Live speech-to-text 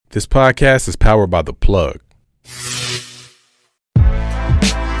This podcast is powered by The Plug.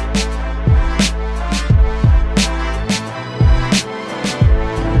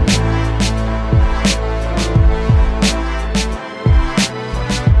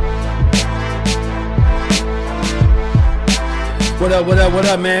 What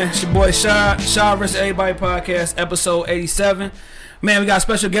up, man? It's your boy Shad vs. Everybody Podcast, episode 87. Man, we got a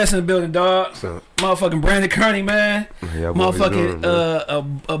special guest in the building, dog. Motherfucking Brandan, Kearney, man. Yeah, motherfucking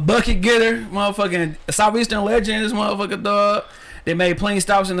a bucket getter. Motherfucking Southeastern legend, this motherfucker, dog. They made plenty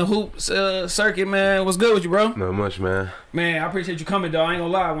stops in the hoop circuit, man. What's good with you, bro? Not much, man. Man, I appreciate you coming, dog. I ain't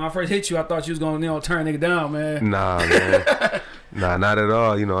gonna lie. When I first hit you, I thought you was gonna, turn nigga down, man. Nah, man. Nah, not at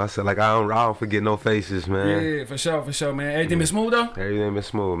all. You know, I said, like, I don't forget no faces, man. Yeah, for sure, man. Everything been smooth, though? Everything been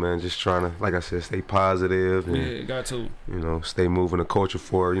smooth, man. Just trying to, like I said, stay positive. And, yeah, got to. You know, stay moving the culture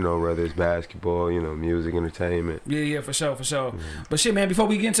forward, you know, whether it's basketball, you know, music, entertainment. Yeah, for sure. But shit, man, before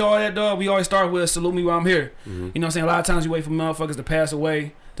we get into all that, dog, we always start with salute me while I'm here. You know what I'm saying? A lot of times you wait for motherfuckers to pass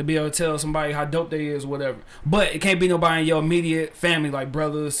away to be able to tell somebody how dope they is or whatever. But it can't be nobody in your immediate family, like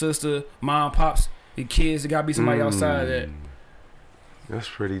brother, sister, mom, pops, your kids. It gotta be somebody outside of that. That's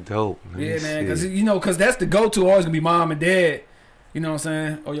pretty dope. Yeah, man, because that's the go-to. Always gonna be mom and dad. You know what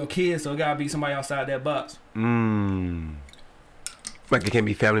I'm saying? Or your kids. So it gotta be somebody outside that box. Like it can't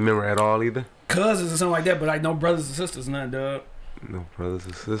be family member at all either. Cousins or something like that, but like no brothers and sisters, nothing, dog. No brothers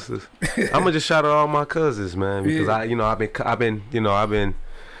and sisters. I'm gonna just shout out all my cousins, man, because I've been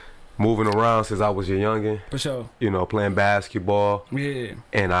moving around since I was a youngin'. For sure. You know, playing basketball. Yeah.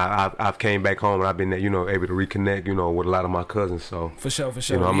 And I've came back home and I've been, able to reconnect, with a lot of my cousins. So for sure.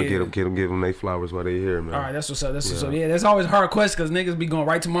 You know, I'm gonna give them their flowers while they here, man. All right, that's what's up. Yeah, that's always a hard question because niggas be going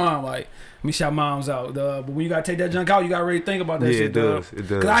right to mom, like, let me shout moms out. But when you gotta take that junk out, you gotta really think about that shit. It does.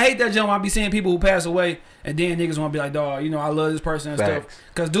 Cause I hate that junk when I be seeing people who pass away and then niggas wanna be like, dog, I love this person and stuff.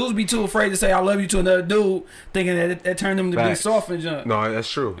 Cause dudes be too afraid to say I love you to another dude, thinking that turned them to be soft and junk. No, that's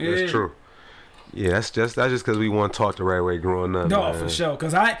true. Yeah. That's true. Yeah, that's just because we want to talk the right way growing up. No, for sure.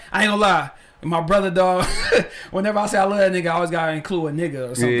 Cause I ain't gonna lie. My brother, dog, whenever I say I love that nigga, I always gotta include a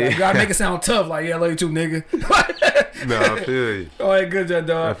nigga or something. Yeah. I gotta make it sound tough, like, yeah, I love you too, nigga. No, I feel you. Oh, yeah, good job,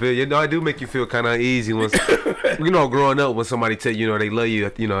 dog. I feel you. I do make you feel kind of uneasy when, growing up, when somebody tell you, they love you,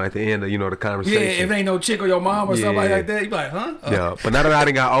 at the end of, the conversation. Yeah, if it ain't no chick or your mom or somebody like that, you be like, huh? Yeah, but now that I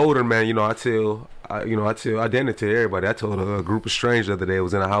done got older, man, I tell identity to everybody. I told a group of strangers the other day. I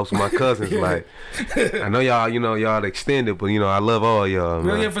was in a house with my cousins. Like, I know y'all, y'all extended, but I love all y'all.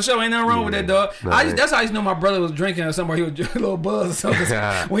 Man. Yeah, for sure. Ain't nothing wrong with that, dog. Nah, that's how I used to know my brother was drinking or somewhere. He was drinking a little buzz or something.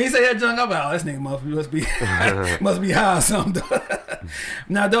 When he say that junk, I'm like, oh, this nigga must be high or something.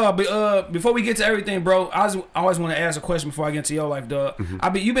 Now, dog. Before we get to everything, bro, I always want to ask a question before I get into your life, dog.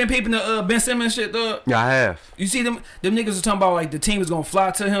 You been peeping the Ben Simmons shit, dog? Yeah, I have. You see them niggas was talking about like the team was gonna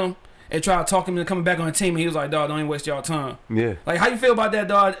fly to him and try to talk him into coming back on the team, and he was like, dog, don't even waste y'all time. Yeah. Like, how you feel about that,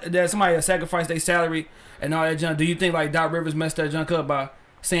 dog, that somebody sacrificed their salary and all that junk? Do you think, like, Doc Rivers messed that junk up by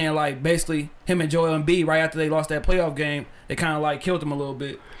saying, like, basically him and Joel Embiid, right after they lost that playoff game, they kind of, like, killed him a little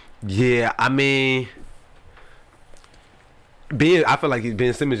bit? Yeah, I mean, I feel like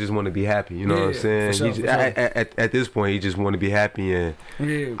Ben Simmons just want to be happy, you know what I'm saying? For sure. At this point, he just want to be happy, and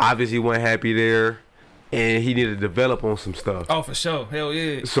obviously he wasn't happy there. And he needed to develop on some stuff. Oh, for sure. Hell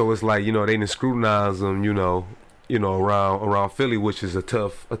yeah. So it's like, they didn't scrutinize him, around Philly, which is a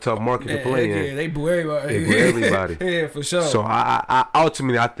tough market to play in. Yeah, they boo everybody. They boo everybody. Yeah, for sure. So I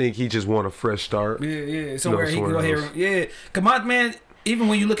ultimately, I think he just want a fresh start. Yeah. Somewhere he can go here. Yeah. Cause my man, even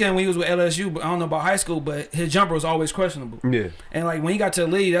when you look at him when he was with LSU, but I don't know about high school, but his jumper was always questionable. Yeah. And like when he got to the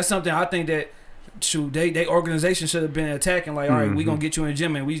league, that's something I think that they organization should have been attacking, like, all right, we gonna get you in the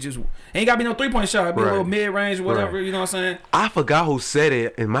gym and we just ain't gotta be no 3-point shot, it'd be a little mid-range or whatever, you know what I'm saying? I forgot who said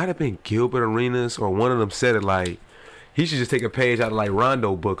it. It might have been Gilbert Arenas or one of them said it, like, he should just take a page out of like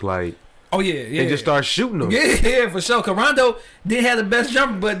Rondo book, like, and just start shooting them. Yeah, for sure. Cause Rondo didn't have the best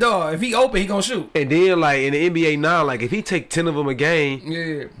jumper, but dog, if he open, he gonna shoot. And then like in the NBA now, like if he take 10 of them a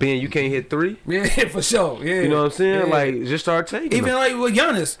game, Ben, you can't hit 3. Yeah, for sure. Yeah, you know what I'm saying? Yeah. Like just start taking. Even them. Like with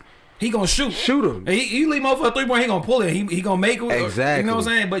Giannis. He gonna shoot him. He leave him over a 3-point. He gonna pull it. He gonna make it. Exactly. You know what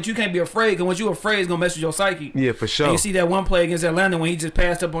I'm saying? But you can't be afraid, because once you afraid, it's gonna mess with your psyche. Yeah, for sure. And you see that one play against Atlanta when he just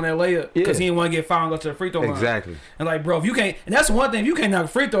passed up on that layup because he didn't want to get fouled and go to the free throw line. Exactly. And like, bro, if you can't, and that's one thing, if you can't knock a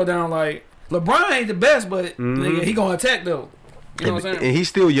free throw down, like LeBron ain't the best, but nigga, he gonna attack though. You know what I'm saying? And he's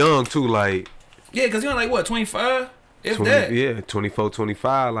still young too, like. Yeah, because he's only like what, 25? If 20, that. Yeah, 24,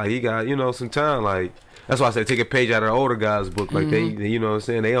 25. Like, he got, you know, some time. Like, that's why I said take a page out of the older guys' book. Like, they, you know what I'm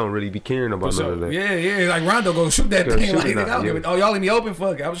saying? They don't really be caring about none of that. Yeah. Like, Rondo go shoot that thing. Like, nigga, y'all leave me open?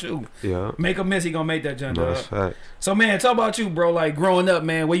 Fuck it. I'm shooting. Yeah. Make a miss, he gonna make that jump. No, that's fact. So, man, talk about you, bro. Like, growing up,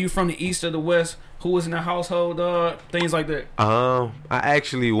 man, where you from, the east or the west? Who was in the household, things like that? I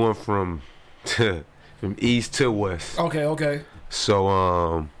actually went from east to west. Okay.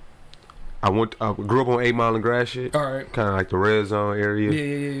 So, I grew up on 8 Mile and Grass shit. All right. Kind of like the red zone area.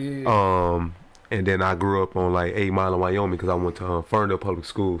 Yeah. And then I grew up on like 8 Mile in Wyoming because I went to Ferndale Public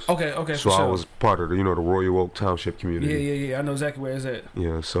Schools. Okay. So I was part of the, you know, the Royal Oak Township community. Yeah. I know exactly where it's at.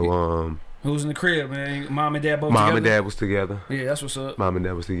 Yeah. So who's in the crib, man? Mom and dad both Mom together? and dad was together. Yeah, that's what's up. Mom and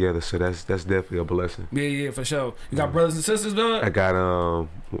dad was together, so that's definitely a blessing. Yeah, for sure. You got brothers and sisters, dog? I got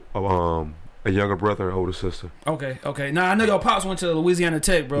a younger brother and older sister. Okay. Now I know your pops went to Louisiana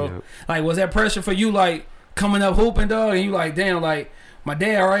Tech, bro. Yeah. Like, was that pressure for you, like coming up hooping, dog? And you like, damn, like my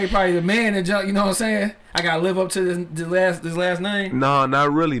dad already probably the man and jump. You know what I'm saying? I gotta live up to this last name. No,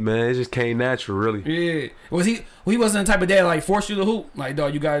 not really, man. It just came natural, really. Yeah. He wasn't the type of dad like force you to hoop, like,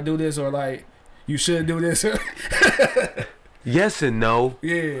 dog, you gotta do this, or like you should do this. Yes and no.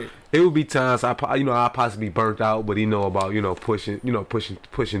 Yeah. It would be times I possibly burnt out, but he know about pushing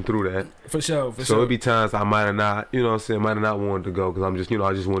through that. For sure. So it'd be times I might have not, might have not wanted to go because I'm just,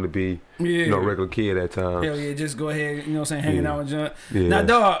 I just wanted to be, regular kid at times. Hell yeah, just go ahead, hanging out and jump. Yeah. Now,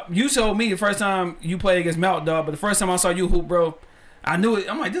 dog, you told me the first time you played against Mount, dog, but the first time I saw you hoop, bro, I knew it.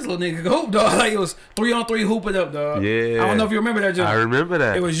 I'm like, this little nigga can hoop, dog. Like, it was 3-on-3 hooping up, dog. Yeah. I don't know if you remember that, John. I remember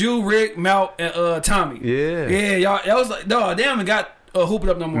that. It was you, Rick, Mount, and Tommy. Yeah. Yeah, y'all. That was like, dog, they haven't got hooping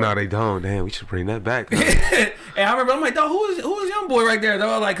up no more. No, they don't. Damn, we should bring that back. And I remember, I'm like, dog, who is young boy right there,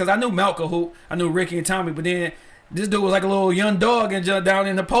 dog? Like, because I knew Mount could hoop. I knew Ricky and Tommy, but then this dude was like a little young dog and jumped down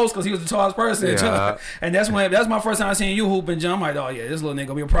in the post because he was the tallest person. Yeah. And that's my first time seeing you hoop and jump. I'm like, oh yeah, this little nigga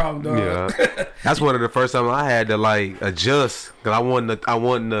gonna be a problem, dog. Yeah. That's one of the first times I had to like adjust because I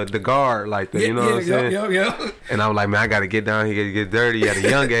wasn't the guard like that. You know what I'm saying? Yeah. And I was like, man, I gotta get down here, get dirty at a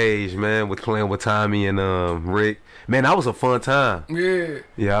young age, man, with playing with Tommy and Rick. Man, that was a fun time. Yeah.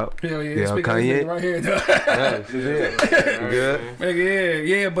 Yep. Hell yeah. Yeah, Kanye right here, dog. Good.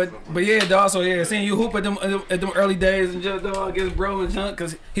 Yeah, but yeah, dog. So yeah, seeing you hoop at them early days and just dog against bro and junk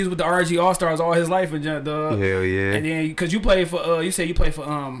because he was with the RG All Stars all his life and junk, dog. Hell yeah. And then because you played for you said you played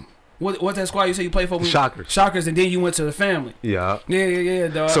for what's that squad you said you played for? Shockers, and then you went to the family. Yeah. Yeah,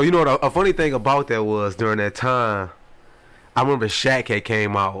 dog. So you know what? A funny thing about that was during that time, I remember Shad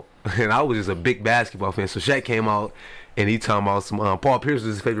came out. And I was just a big basketball fan. So Shaq came out and he talking about some Paul Pierce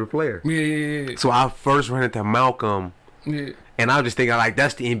was his favorite player. Yeah. So I first ran into Malcolm. Yeah. And I was just thinking like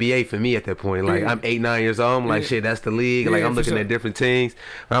that's the NBA for me at that point. Like I'm 8-9 years old. I'm like shit, that's the league. Like I'm looking at different teams.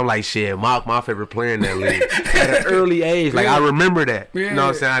 But I'm like shit, Malcolm, my favorite player in that league. At an early age, like I remember that. You know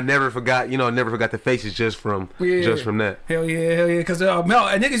what I'm saying? I never forgot. Never forgot the faces just from that. Hell yeah. Cause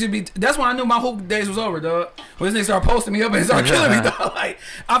niggas should be. That's when I knew my hoop days was over, dog. When this nigga started posting me up and started killing me, dog. Like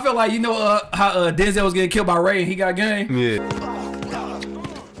I feel like how Denzel was getting killed by Ray and he got game. Yeah.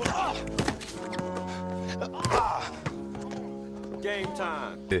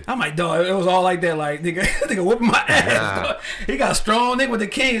 I'm like, dog, it was all like that. Like, nigga whooping my ass, dog. He got strong. Nigga with the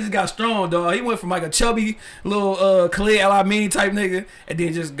Kings, he got strong, dog. He went from like a chubby little Khalid El-Amin type nigga and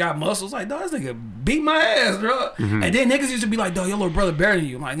then just got muscles. Like, dog, this nigga beat my ass, bro. And then niggas used to be like, dog, your little brother better than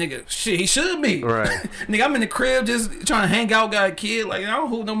you. I'm like, nigga, shit, he should be. Right. Nigga, I'm in the crib just trying to hang out, got a kid. Like, I don't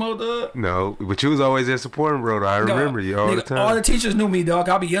hoop no more, dog. No, but you was always there supporting, bro. I remember you all the time. All the teachers knew me, dog.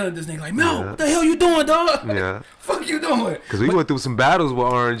 I'll be yelling at this nigga like, Mel, what the hell you doing, dog? Yeah. Fuck you doing? Because we went through some battles with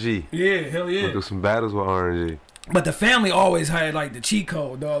RNG. Yeah, hell yeah. Went through some battles with RNG. But the family always had like the cheat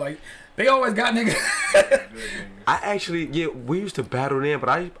code, dog. Like they always got niggas. We used to battle them,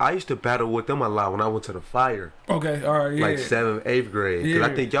 but I used to battle with them a lot when I went to the Fire. Okay, all right, yeah. Like 7th, 8th grade. Because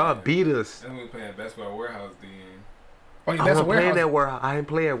I think y'all beat us. And we playing Basketball Warehouse then. Oh, yeah, Basketball Warehouse. That warehouse. I didn't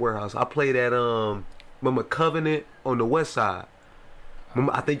play at Warehouse. I played at remember Covenant on the west side.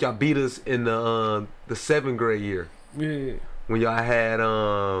 Remember, I think y'all beat us in the 7th grade year. Yeah. When y'all had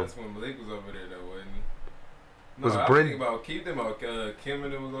That's when Malik was over there though, wasn't he? No, was I Brandan about Keith them out. Kim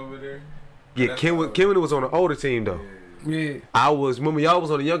and was over there. Yeah, Kim was on the older team though. Yeah. Remember y'all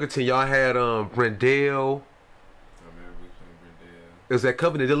was on the younger team. Y'all had Brandell. I remember we playing Brandell. It was that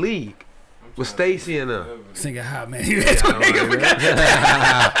Covenant, the league. With Stacy and Singing hot, man. That's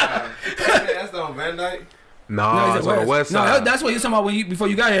on Van Dyke. No, it's on the west side. No, that's what you talking about before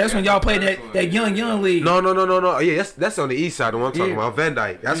you got here. That's when y'all played that young league. No. Yeah, that's on the east side. The one I'm talking about, Van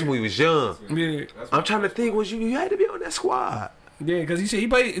Dyke. That's when we was young. Yeah. I'm trying to think. Was you had to be on that squad? Yeah, because he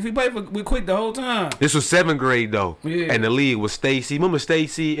played with Quick the whole time. This was 7th grade though. Yeah. And the league was Stacy. Remember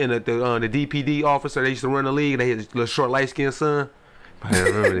Stacy and the DPD officer? They used to run the league. They had a little short, light skinned son. I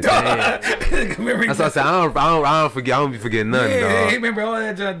remember this. That's what I said. I don't forget. I don't be forgetting nothing, dog. Yeah, he remember all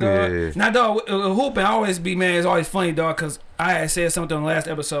that, dog. Yeah. Now, dog, hooping, I always be, man, it's always funny, dog, because I had said something on the last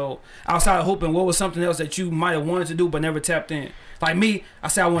episode. Outside of hooping, what was something else that you might have wanted to do but never tapped in? Like me, I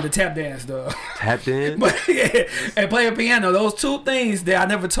said I wanted to tap dance, dog. Tap dance? But, yeah, and play a piano. Those two things that I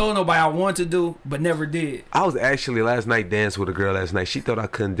never told nobody I wanted to do but never did. I was actually last night dancing with a girl last night. She thought I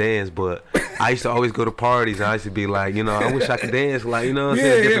couldn't dance, but I used to always go to parties and I used to be like, you know, I wish I could dance, like, you know what I'm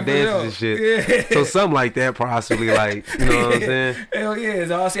saying? Different dances and shit. Yeah. So something like that possibly, like, you know what I'm saying? Hell yeah.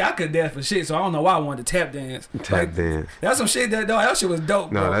 So, see, I couldn't dance for shit, so I don't know why I wanted to tap dance. Tap dance. That's some shit that shit was dope,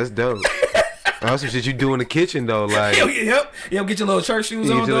 bro. No, that's dope. That's some shit you do in the kitchen though, like. Yep. Get your little church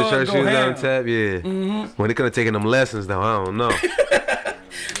shoes on. Get your little church shoes on, tap, yeah. When they could have taken them lessons though, I don't know.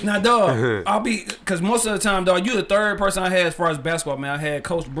 Now, dog, cause most of the time, dog, you the third person I had as far as basketball, man. I had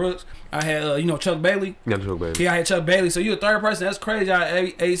Coach Brooks, I had Chuck Bailey. Yeah, Chuck Bailey. Yeah, I had Chuck Bailey. So you the third person. That's crazy. I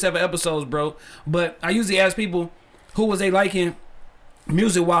had 87 episodes, bro. But I usually ask people who was they liking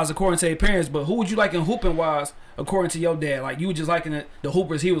music wise according to their parents, but who would you like in hooping wise according to your dad? Like, you were just liking the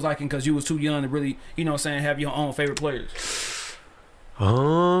hoopers he was liking because you was too young to really, have your own favorite players.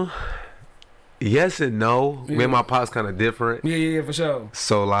 Yes and no. Yeah. Me and my pop's kind of different. Yeah, for sure.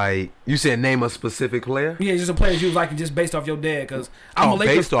 So, like, you said name a specific player? Yeah, just a player you was liking just based off your dad. Cause I'm a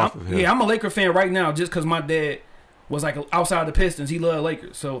Laker, based off of him. Yeah, I'm a Laker fan right now just because my dad was like outside the Pistons. He loved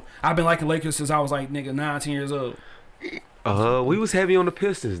Lakers. So I've been liking Lakers since I was like 9-10 years old. We was heavy on the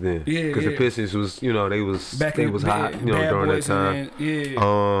Pistons then. Yeah, because the Pistons was, they was hot, during that time.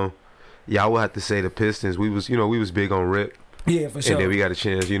 Yeah, I would have to say the Pistons. We was big on Rip. Yeah, for sure. And then we got a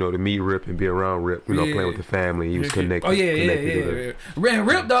chance, to meet Rip and be around Rip, playing with the family. He was connected. Oh yeah.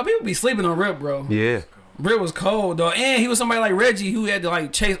 Rip, dog, people be sleeping on Rip, bro. Yeah. Rip was cold, dog, and he was somebody like Reggie who had to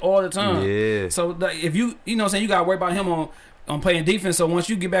like chase all the time. Yeah. So if you gotta worry about him on playing defense. So once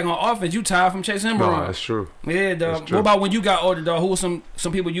you get back on offense, you tired from chasing him around. That's true. Yeah, dog. What about when you got older, dog? Who was some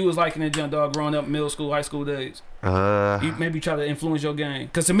people you was liking in the dog growing up, middle school, high school days? You maybe try to influence your game.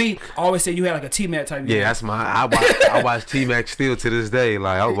 Cause to me, I always say you had like a T-Mac type game. Yeah, that's I watch T-Mac still to this day.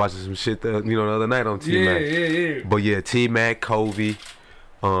 Like I was watching some shit the other night on T-Mac. Yeah. But yeah, T-Mac, Kobe,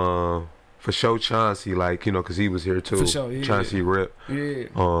 for sure Chauncey, like, cause he was here too. For sure, yeah. Chauncey Rip.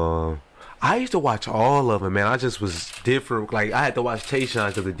 Yeah. I used to watch all of them, man. I just was different. Like, I had to watch Tayshaun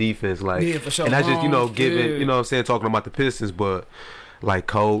because of defense. Like, yeah, for sure. And I just, giving, talking about the Pistons, but like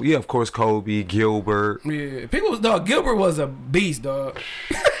Kobe, yeah, of course, Kobe, Gilbert. Yeah, Gilbert was a beast, dog.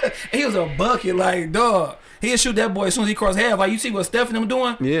 He was a bucket, like, dog. He'd shoot that boy as soon as he crossed half. Like, you see what Steph and them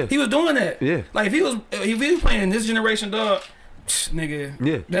doing? Yeah. He was doing that. Yeah. Like, if he was playing in this generation, dog, nigga,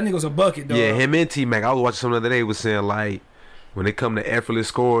 that nigga was a bucket, dog. Yeah, him and T-Mac. I was watching something the other day, was saying, like, when it come to effortless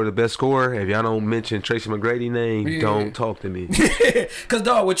scorer, the best scorer, if y'all don't mention Tracy McGrady's name, don't talk to me. Cause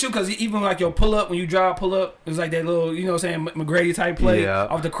dog, with you, cause even like your pull up, when you drive pull up, it's like that little, McGrady type play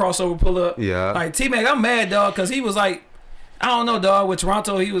off the crossover pull up. Yeah. Like T-Mac, I'm mad, dog, cause he was like, I don't know, dog. With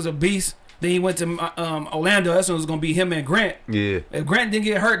Toronto, he was a beast. Then he went to Orlando. That's when it was gonna be him and Grant. Yeah. If Grant didn't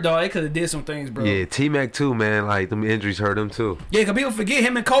get hurt, dog, they could have did some things, bro. Yeah, T-Mac too, man. Like them injuries hurt him too. Yeah, cause people forget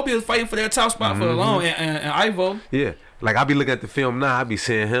him and Kobe was fighting for their top spot for a long, and Ivo. Yeah. Like, I be looking at the film now, I be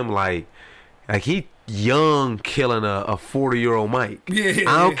seeing him like he young killing a 40-year-old Mike. Yeah.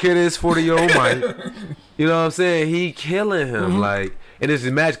 I don't care this 40-year-old Mike. You know what I'm saying? He killing him. Like, and it's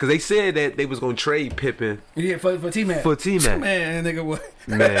his match because they said that they was gonna trade Pippen. Yeah, for T-Mac. For T-Mac. Man, nigga, what?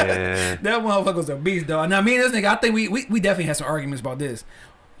 Man. That motherfucker was a beast, dog. Now, me and this nigga, I think we definitely had some arguments about this.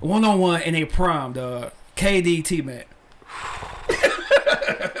 1-on-1 in a prime, dog. KD, T-Mac.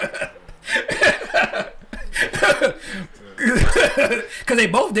 Cause they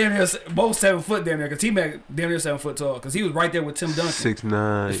both 7 foot damn near. Cause T-Mac damn near 7 foot tall. Cause he was right there with Tim Duncan.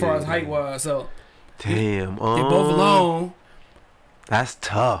 6'9". As far as height wise, so damn. They both alone. That's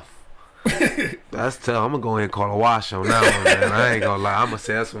tough. That's tough. I'm gonna go ahead and call a wash on that one, man. I ain't gonna lie. I'm gonna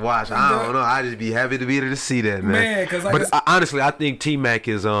say that's a wash. I don't know. I just be happy to be able to see that, man. Cause honestly, I think T-Mac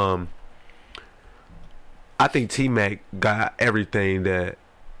is I think T-Mac got everything that,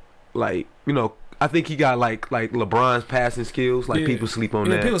 like, I think he got like LeBron's passing skills. Like, people sleep on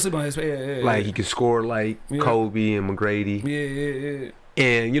that. People sleep on his. Yeah. Like, he can score like Kobe and McGrady. Yeah.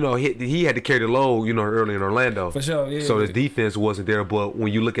 And he had to carry the load, early in Orlando. For sure. Yeah. So his defense wasn't there, but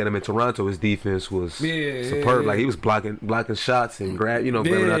when you look at him in Toronto, his defense was superb. Like, he was blocking shots and grabbing out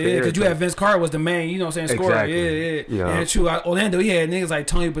the air. Because you had Vince Carter was the main, scorer. Exactly. Yeah. And true, Orlando, he had niggas like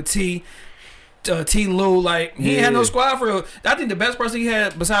Tony Petit. T. Lou, like he ain't had no squad for real. I think the best person he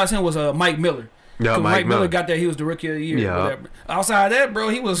had besides him was Mike Miller. Yeah, Mike Miller got there. He was the rookie of the year. Yeah. Outside of that, bro,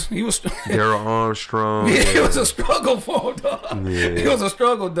 he was. Daryl Armstrong. Yeah, it was a struggle for him, dog. Yeah. It was a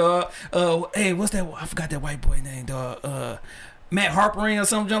struggle, dog. Hey, what's that? I forgot that white boy name, dog. Matt Harper or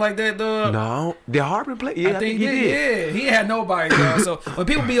something like that, dog. No, did Harper play? Yeah, I think he did. Yeah, he had nobody, dog. So when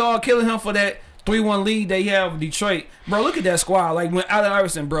people be all killing him for that 3-1 lead they have Detroit, bro, look at that squad. Like when Allen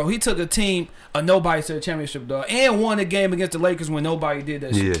Iverson, bro, he took a team of nobody to the championship, dog, and won the game against the Lakers when nobody did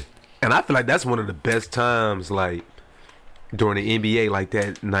that shit. Yeah. And I feel like that's one of the best times, like, during the NBA, like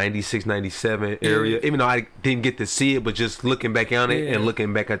that 96, 97 area. Even though I didn't get to see it, but just looking back on it and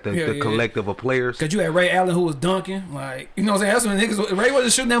looking back at the collective of players. Because you had Ray Allen who was dunking. Like, you know what I'm saying? That's when niggas, Ray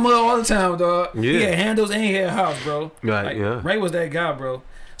wasn't shooting that mother all the time, dog. Yeah. He had handles and he had house, bro. Right, like, yeah. Ray was that guy, bro.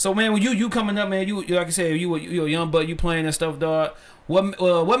 So, man, when you coming up, man, you like I said, you a young buck, you playing and stuff, dog.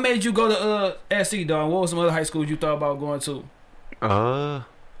 What made you go to SC, dog? What was some other high schools you thought about going to?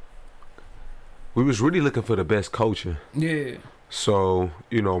 We was really looking for the best coaching. Yeah. So,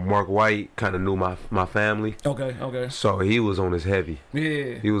 you know, Mark White kind of knew my family. Okay. So he was on his heavy.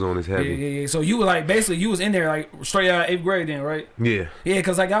 Yeah. He was on his heavy. Yeah. So you were like, basically, you was in there like straight out of 8th grade then, right? Yeah. Yeah,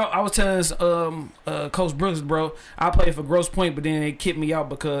 because like I was telling Coach Brooks, bro, I played for Grosse Pointe, but then they kicked me out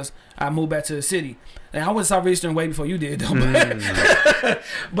because I moved back to the city. And I went to Southeastern way before you did, though.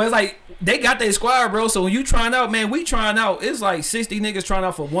 But it's like, they got their squad, bro. So when you trying out, man, we trying out. It's like 60 niggas trying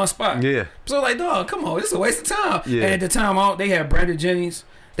out for one spot. Yeah. So like, dog, come on. This is a waste of time. Yeah. And at the time, they had Brandon Jennings.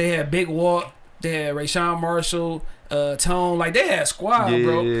 They had Big Walt. They had Rayshawn Marshall. Tone, like they had squad,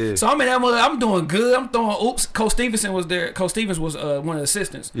 bro. So I'm in that mother. I'm doing good. I'm throwing. Oops, Coach Stevenson was there. Coach Stevens was one of the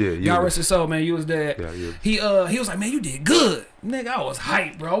assistants. Yeah, God rest his soul, man. You was there. Yeah. He was like, man, you did good, nigga. I was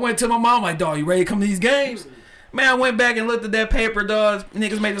hyped, bro. I went to my mom like, dog, you ready to come to these games? Man, I went back and looked at that paper, dog.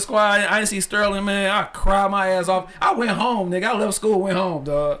 Niggas made the squad. I didn't see Sterling, man. I cried my ass off. I went home, nigga. I left school, went home,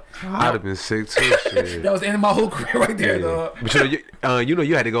 dog. I'd have been sick too. Shit. That was the end of my whole career right there, dog. But you know,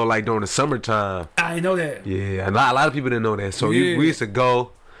 you had to go like during the summertime. I didn't know that. Yeah, a lot of people didn't know that. So we used to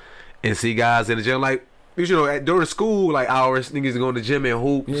go and see guys in the gym, like. You know, during school, like hours, niggas go to the gym and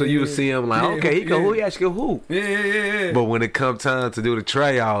hoop. So you would see him like, okay, he can hoop, he actually can hoop. Yeah. But when it come time to do the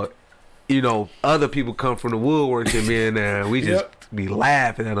tryout, you know, other people come from the woodwork and be in there, and we just be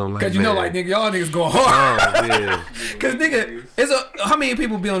laughing at them like, cause you know, like nigga, y'all niggas go hard. Oh yeah. Cause nigga, how many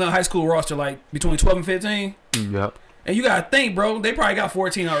people be on the high school roster? Like between 12 and 15. Yep. And you gotta think, bro, they probably got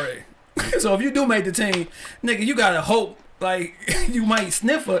 14 already. So if you do make the team, nigga, you gotta hope. Like you might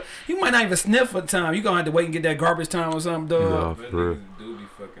not even sniff for time. You gonna have to wait and get that garbage time or something, dog. No, niggas do be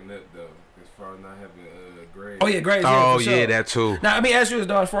fucking up though, as far as not having grades. Oh yeah, grades. Oh yeah, yeah, that too. Now I mean, ask you this,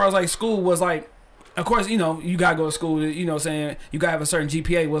 dog. As far as like school was like, of course, you know, you gotta go to school. You know, what I'm saying you gotta have a certain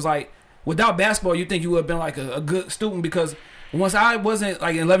GPA. Was like without basketball, you think you would have been like a good student because once I wasn't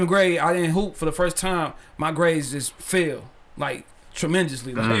like in 11th grade, I didn't hoop for the first time. My grades just fell like.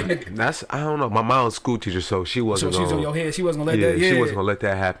 Tremendously, like. That's I don't know. My mom's school teacher, so she wasn't. So she's on your head. She wasn't gonna let that. Yeah, she wasn't gonna let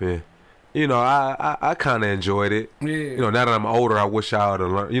that happen. You know, I kind of enjoyed it. Yeah. You know, now that I'm older, I wish I would have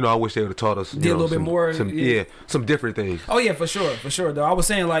learned. You know, I wish they would have taught us. Did a little bit more. Some different things. Oh yeah, for sure. Though I was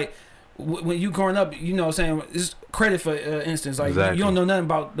saying like. When you growing up, you know what I'm saying, it's credit for instance, like you don't know nothing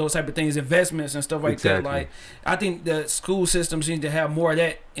about those type of things, investments and stuff like that. Like I think the school systems need to have more of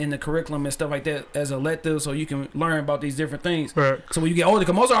that in the curriculum and stuff like that as elective, so you can learn about these different things. Right. So when you get older,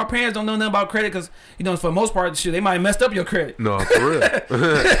 because most of our parents don't know nothing about credit, because you know for the most part, shit, they might have messed up your credit. No, for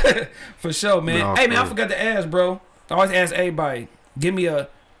real. For sure, man. No, hey man, I forgot to ask, bro. I always ask everybody, give me a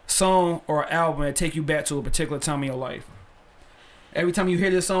song or album that take you back to a particular time in your life. Every time you hear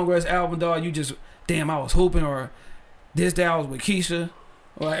this song or this album, dog, you just, damn, I was hooping, or this day I was with Keisha.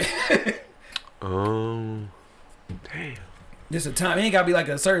 Like, damn. This a time. It ain't gotta be like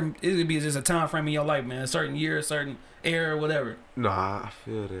a certain. It could be just a time frame in your life, man. A certain year, a certain era, whatever. Nah, I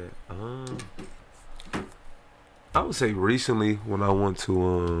feel that. I would say recently when I went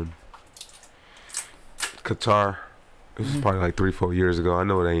to Qatar. This was probably like 3-4 years ago. I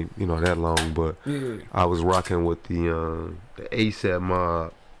know it ain't that long, but I was rocking with the ASAP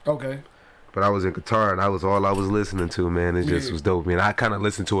mob. Okay. But I was in Qatar and that was all I was listening to, man. It just was dope. I mean, I kind of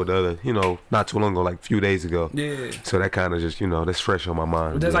listened to it the other, not too long ago, like a few days ago. Yeah. So that kind of just, that's fresh on my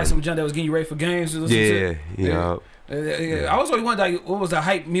mind. But that's like some junk that was getting you ready for games. Yeah. I was always wondering, like, what was the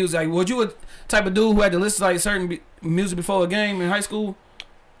hype music? Like, was you a type of dude who had to listen to like certain music before a game in high school?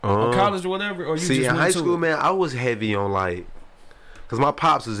 Or college or whatever, or you see, just in high school, man, I was heavy on like, Cause my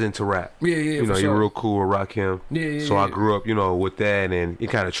pops is into rap. Yeah, you know, sure. He real cool with Rakim. Yeah. So I grew up, you know, with that, and it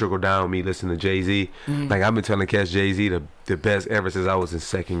kind of trickled down with me listening to Jay-Z. Like I've been telling cats Jay-Z the best ever since I was in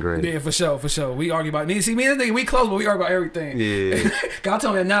 2nd grade. Yeah, for sure. We argue about me. See, me and this nigga, we close, but we argue about everything. Yeah. God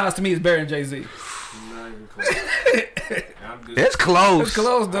told me that Nas to me is better than Jay-Z. Not even close. It's close. It's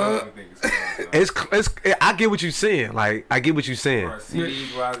close, dog. It's I get what you're saying. Like I get what you're saying.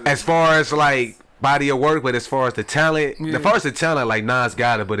 As far as like body of work, but as far as the talent, like Nas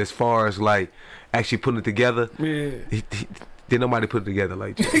got it. But as far as like actually putting it together, did nobody put it together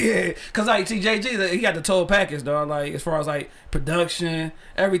like that. Yeah, cause like TJG, he got the total package, dog. Like as far as like production,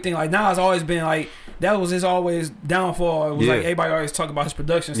 everything. Like Nas always been like that was his always downfall. It was like everybody always talk about his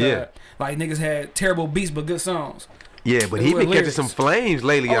production side. Yeah. Like niggas had terrible beats but good songs. Yeah, but he been catching some flames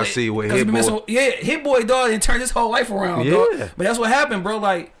lately. I see with Hit Boy. Hit Boy, dog, and turned his whole life around. Dog. But that's what happened, bro.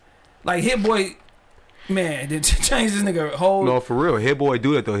 Like Hit Boy. Man, did change this nigga whole. No, for real. Hit Boy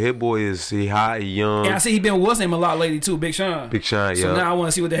do it though. Hit Boy he hot, he young. And I see he been with what's him a lot lately too, Big Sean. Yeah. So now I want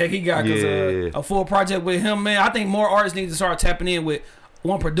to see what the heck he got. Cause a full project with him, man. I think more artists need to start tapping in with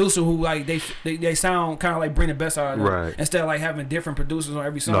one producer who like they sound kind of like bring the best out of them, right? Instead of like having different producers on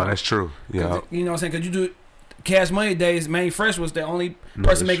every song. No, that's true. Yeah, you know what I'm saying? Cause you do Cash Money days, Manny Fresh was the only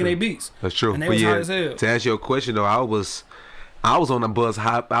person making their beats. That's true. And they was hot as hell. To answer your question though, I was on a buzz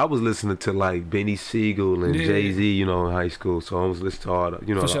hop. I was listening to like Benny Siegel and Jay-Z, you know, in high school. So I was listening to all the,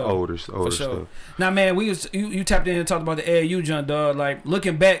 you know, the older stuff. Now, man, you tapped in and talked about the AAU junk, dog. Like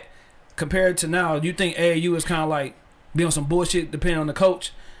looking back, compared to now, do you think AAU is kind of like be on some bullshit depending on the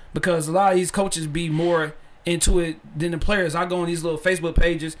coach? Because a lot of these coaches be more into it than the players. I go on these little Facebook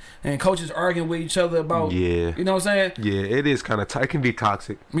pages and coaches arguing with each other about, you know what I'm saying? Yeah, it is kind of it can be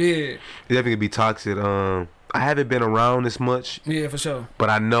toxic. Yeah, it definitely can be toxic. I haven't been around this much. Yeah, for sure. But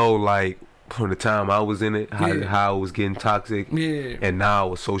I know, like, from the time I was in it, how it was getting toxic. Yeah. And now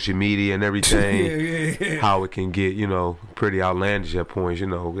with social media and everything, how it can get, you know, pretty outlandish at points. You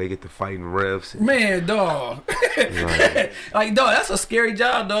know, they get to fighting refs. Man, dog. Like, dog, that's a scary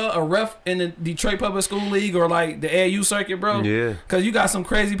job, dog. A ref in the Detroit Public School League or, like, the AAU circuit, bro. Yeah. Because you got some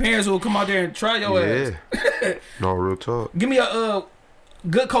crazy parents who will come out there and try your ass. No, real talk. Give me a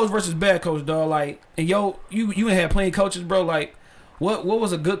good coach versus bad coach, dog. Like, and you had plenty of coaches, bro. Like, what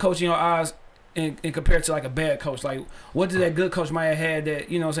was a good coach in your eyes, and compared to like a bad coach? Like, what did that good coach might have had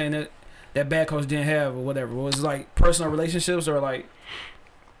that you know what I'm saying that bad coach didn't have or whatever? Was it like personal relationships or like?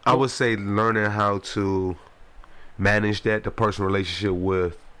 I would say learning how to manage the personal relationship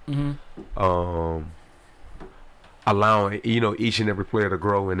with, allowing each and every player to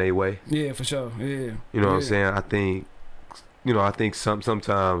grow in their way. Yeah, for sure. Yeah. You know what I'm saying? I think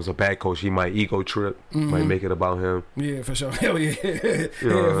sometimes a bad coach, he might ego trip, might make it about him. Yeah, for sure. Hell yeah. You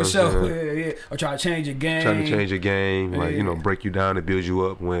know for sure. Yeah. Or try to change your game. Trying to change your game, like, break you down and build you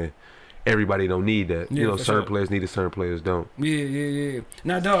up when everybody don't need that. Yeah, certain players need it, certain players don't. Yeah.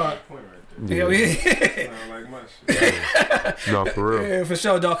 Now, dog. Hell yeah. Sound like my shit. No, for real. Yeah, for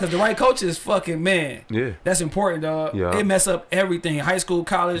sure, dog. Because the right coach is fucking, man. Yeah. That's important, dog. Yeah. It mess up everything. High school,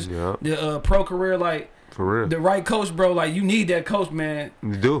 college, the pro career, like. For real. The right coach, bro. Like, you need that coach, man.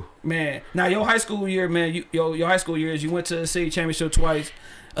 You do. Man. Now, your high school year, man, your high school years, you went to the city championship twice.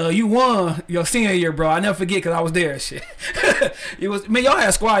 You won your senior year, bro. I never forget because I was there. Shit. Y'all had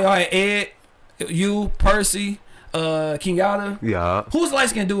a squad. Y'all had Ed, you, Percy, Kenyatta. Yeah. Who's the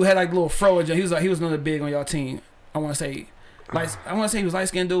light-skinned dude who had like a little fro? He was another big on y'all team. I want to say he was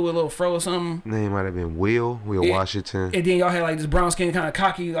light-skinned dude with a little fro or something. Name might have been Will Washington. And then y'all had like this brown skin kind of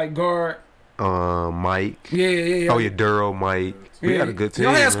cocky like guard. Mike. Yeah. Oh, yeah, Duro, Mike. We had a good team.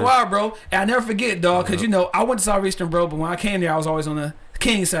 Y'all had a squad, bro. And I never forget, dog, because, I went to Southeastern, bro, but when I came there, I was always on the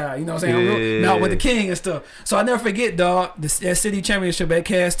King side. You know what I'm saying? Now with the King and stuff. So I never forget, dog, that city championship at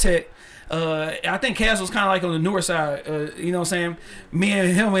Cass Tech. I think Cass was kind of like on the newer side. You know what I'm saying? Me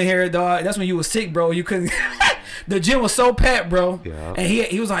and him in here, dog. That's when you was sick, bro. You couldn't. The gym was so packed, bro. Yeah. And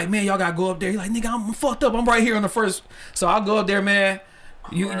he was like, man, y'all got to go up there. He's like, nigga, I'm fucked up. I'm right here on the first. So I'll go up there, man.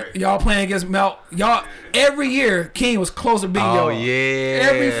 Y'all playing against Mount. Y'all every year King was close to beating y'all. Oh yeah.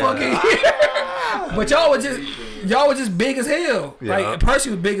 Every fucking year. But y'all was just big as hell. Yeah. Like Percy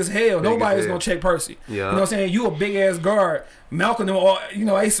was big as hell. Nobody was gonna check Percy. Yeah. You know what I'm saying? You a big ass guard. Malcolm them all, they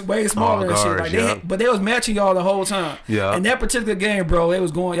way smaller and shit. Like but they was matching y'all the whole time. Yeah. And that particular game, bro, y'all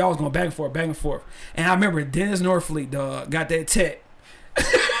was going back and forth. And I remember Dennis Norfleet, dog, got that tech.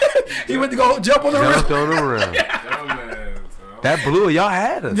 He went to go jump on the rim. Jumped on the rim. That blew it. Y'all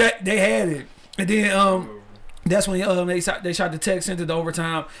had us. They had it. And then That's when they shot the text into the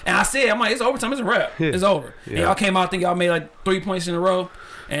overtime, and I said, I'm like, it's overtime, it's a wrap, it's over. Yeah. And y'all came out, I think y'all made like 3 points in a row,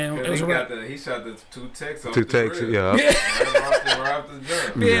 and it was a wrap. He shot the two texts. Yeah.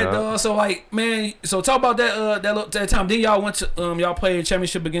 Yeah, dog. So like, man, so talk about that time. Then y'all went to y'all played a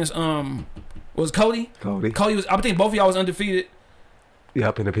championship against was Cody? Cody was. I think both of y'all was undefeated.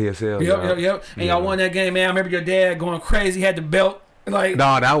 Yep, in the PSL. Yep. And y'all won that game, man. I remember your dad going crazy. He had the belt. Like,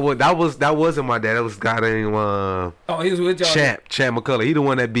 no, that wasn't my dad. That was a guy named he was with y'all. Chad McCullough. He the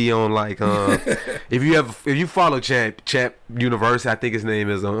one that be on like if you follow Chad University, I think his name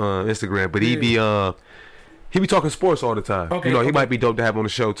is on Instagram. But he be talking sports all the time. Okay, he might be dope to have on the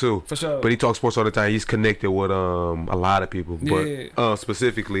show too. For sure. But he talks sports all the time. He's connected with a lot of people. But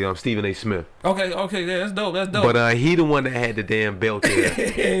specifically Stephen A. Smith. Okay, yeah, that's dope. But he the one that had the damn belt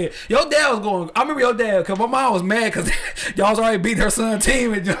there. Your dad was going. I remember your dad because my mom was mad because y'all was already beat her son's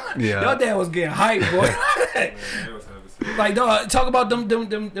team and your dad was getting hyped, boy. Like, dog, talk about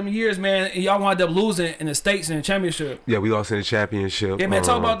them years, man. And y'all wound up losing in the States in the championship. Yeah, we lost in the championship. Yeah, man.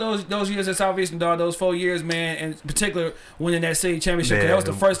 Talk about those years at Southeastern, dog. Those 4 years, man, and in particular winning that city championship. Cause that was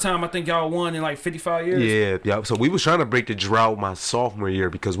the first time I think y'all won in like 55 years. Yeah. So we was trying to break the drought my sophomore year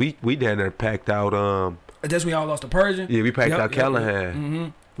because we down there packed out. That's when y'all lost to Persian. Yeah, we packed out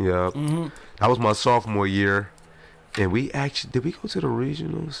Callahan. Mm-hmm. That was my sophomore year. And we actually, did we go to the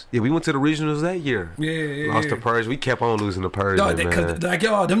regionals? Yeah, we went to the regionals that year. Yeah. Lost to Persian. We kept on losing to Persian, man. Like,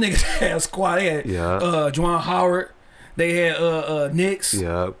 y'all, them niggas had a squad. They had Juwan Howard. They had Nix.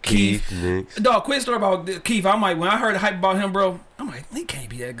 Yeah, Keith, Nix. Dog, quick story about Keith. I'm like, when I heard the hype about him, bro, I'm like, he can't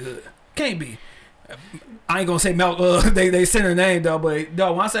be that good. Can't be. I ain't gonna say they sent her name, though, but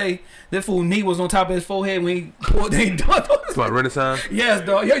dog, when I say that fool knee was on top of his forehead when he pulled, it's my Renaissance. Yes,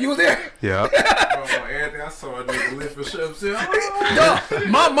 dog. Yo, you was there. Yeah. Everything I saw, a nigga lift for sure. Dog,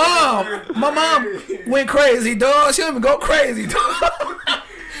 my mom went crazy, dog. She didn't even go crazy, dog.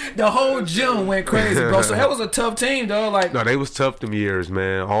 The whole gym went crazy, bro. So that was a tough team, dog. Like, no, they was tough them years,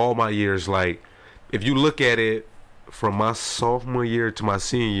 man. All my years, like, if you look at it from my sophomore year to my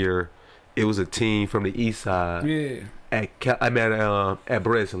senior year, it was a team from the east side. Yeah. At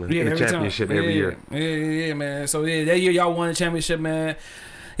Breslin in the championship every year. Yeah, man. So that year y'all won the championship, man.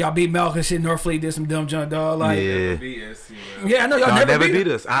 Y'all beat Malcolm shit. Northfleet did some dumb junk, dog. Like, yeah, I know y'all never beat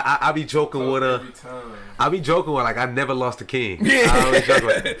us. I be joking with I be joking with like I never lost to King. Yeah. I always joke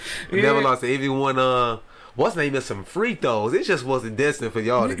with never lost to even when what's name missed some free throws. It just wasn't destined for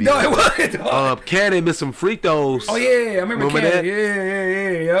y'all to be. No, it wasn't. Cannon missed some free throws. Oh yeah, I remember Cannon. That?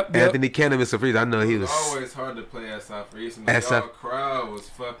 Yeah. Yep. Anthony Cannon missed some free throws. I know he was always hard to play at Southeastern. The crowd was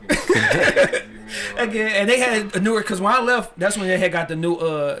fucking crazy. Again, and they had a newer because when I left, that's when they had got the new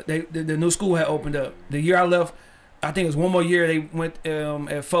the new school had opened up. The year I left, I think it was one more year they went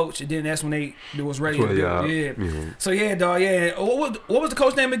at Foch, and then that's when they was ready to do it. Yeah. Mm-hmm. So yeah, dog. Yeah. What was the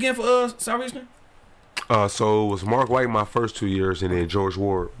coach name again for Southeastern? So it was Mark White my first 2 years, and then George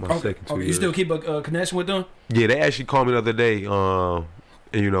Ward my second 2 years. You still keep a connection with them? Yeah, they actually called me the other day, and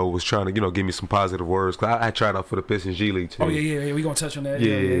was trying to give me some positive words. Cause I tried out for the Pistons G League team. Oh yeah, we gonna touch on that.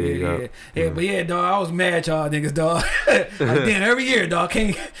 Yeah. But yeah, dog, I was mad y'all niggas, dog. Like, damn, every year, dog,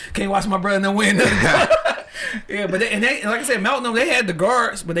 can't watch my brother no win. Yeah, but they, like I said, Melton, they had the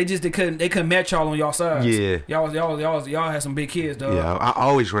guards, but they couldn't match y'all on y'all sides. Yeah, y'all had some big kids, dog. Yeah, I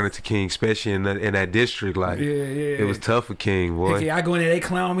always run into King, especially in that district. Like, it was tough for King, boy. Yeah, I go in there, they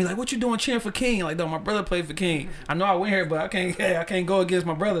clown me like, "What you doing cheering for King?" Like, dog, my brother played for King. I know I went here, but I can't go against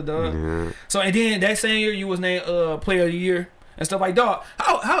my brother, dog. Yeah. So and then that same year, you was named Player of the Year and stuff like, dog.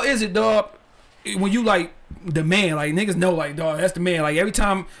 How is it, dog? When you like the man, like niggas know, like, dog, that's the man. Like every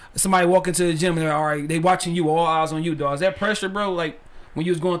time somebody walk into the gym and they're all right, they watching you, all eyes on you, dog. Is that pressure, bro? Like when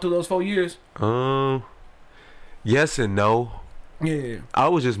you was going through those 4 years? Yes and no. Yeah. I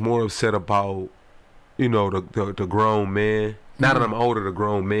was just more upset about, the grown man. Now that I'm older, the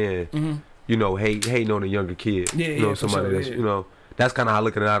grown man, hating on a younger kid. Yeah, somebody that's that's kind of how I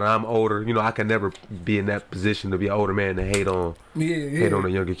look at it. I'm older. I can never be in that position to be an older man to hate on a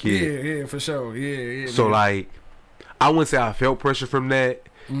younger kid. Yeah, for sure. Yeah. So like, I wouldn't say I felt pressure from that.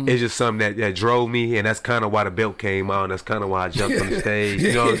 It's just something that drove me, and that's kind of why the belt came out. And that's kind of why I jumped on the stage.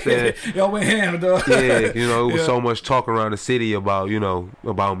 You know what I'm saying? Y'all went ham, dog. Yeah, it was so much talk around the city about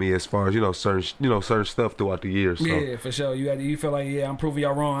about me as far as certain stuff throughout the years. So. Yeah, for sure. You feel like I'm proving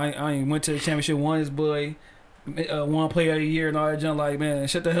y'all wrong. I ain't went to the championship, won this boy. one player a year and all that junk. Like, man,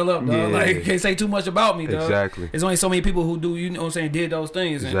 shut the hell up, dog. Yeah. Like, you can't say too much about me, dog. Exactly. There's only so many people who do, you know what I'm saying, did those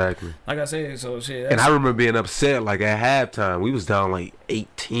things. Exactly. And, like I said, so shit. And I remember being upset, like at halftime, we was down like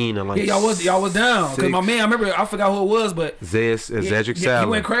 18 and like. Yeah, y'all was down. Cause my man, I forgot who it was, but Zedric Salad. He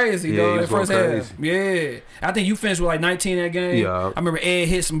went crazy, dog. At first half. Yeah, I think you finished with like 19 that game. Yeah. I remember Ed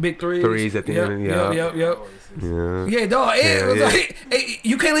hit some big threes at the end. Yeah. Yeah, dog. Ed was like, hey,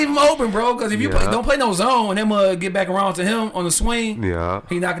 you can't leave him open, bro. Because if you don't play no zone, them get back around to him on the swing. Yeah,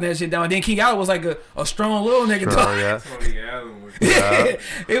 he knocking that shit down. Then King Allen was like a strong little nigga.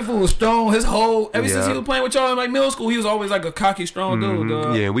 If it was strong, his whole ever since he was playing with y'all in like middle school, he was always like a cocky, strong dude.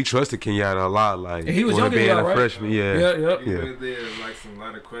 Dog. Yeah, we trusted Kenyatta a lot. Like he was younger than a freshman. Yeah. He was there like some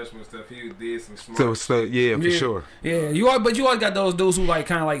lot of questionable stuff. He did some smart. So for sure. Yeah, but you always got those dudes who like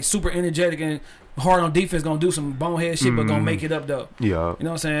kind of like super energetic and hard on defense, gonna do some bonehead shit, but gonna make it up though. Yeah, you know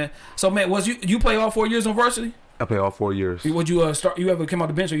what I'm saying. So man, was you play all 4 years on varsity? I played all 4 years. Would you start? You ever came off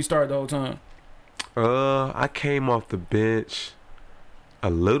the bench or you started the whole time? I came off the bench a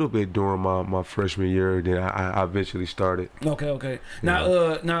little bit during my freshman year. Then I eventually started. Okay.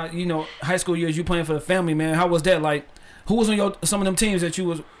 Now you know high school years you playing for the family, man. How was that? Like, who was on some of them teams that you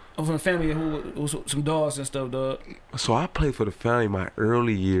was from the family who was some dogs and stuff, dog? So I played for the family my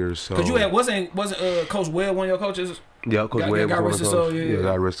early years. So cause you had wasn't Coach Webb one of your coaches? Yeah, Coach Webb was one of those.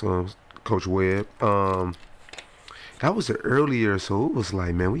 Yeah, I rested Coach Webb. That was the early years, so it was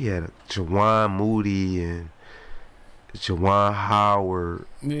like, man, we had Jawan Moody and Jawan Howard,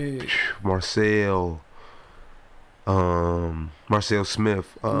 Marcel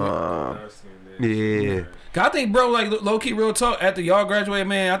Smith. Yeah. I think, bro, like low key, real talk. After y'all graduated,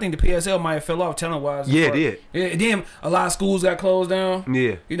 man, I think the PSL might have fell off talent wise. Yeah, it did. Yeah, then a lot of schools got closed down.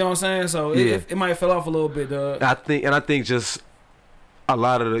 Yeah, you know what I'm saying. So it might have fell off a little bit. I think just a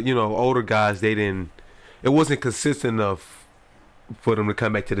lot of the older guys, it wasn't consistent enough for them to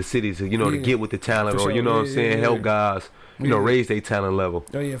come back to the city to to get with the talent or what I'm saying, help guys raise their talent level.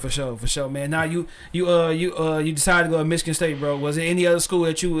 Oh yeah, for sure, man. Now you decided to go to Michigan State, bro. Was there any other school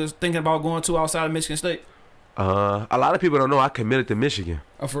that you was thinking about going to outside of Michigan State? A lot of people don't know I committed to Michigan.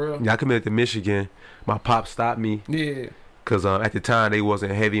 Oh, for real? Yeah, I committed to Michigan. My pop stopped me. Yeah. Because at the time, they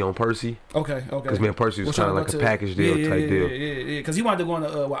wasn't heavy on Percy. Okay. Because me and Percy was kind of like a package deal type deal. Yeah. Because he wanted to go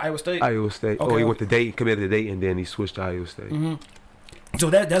into Iowa State? Iowa State. Okay, he went to Dayton, committed to Dayton, and then he switched to Iowa State. Mm-hmm. So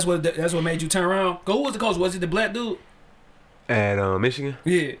that's what made you turn around. Who was the coach? Was it the black dude? At Michigan?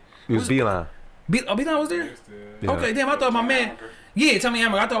 Yeah. It was Beeline. Beeline was there? Yeah. Okay, damn, I thought my man... Yeah, Tommy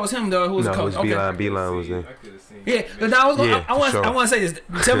Hammer. I thought it was him though. Who was the coach? No, it was Beeline was there. Yeah, but now I want to say this.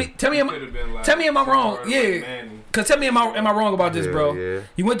 Tell me, am I wrong? Yeah, cause tell me, am I wrong about this, bro? Yeah.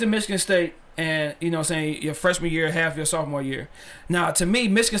 You went to Michigan State, and you know, what I'm saying your freshman year, half your sophomore year. Now, to me,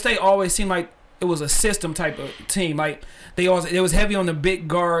 Michigan State always seemed like it was a system type of team. Like it was heavy on the big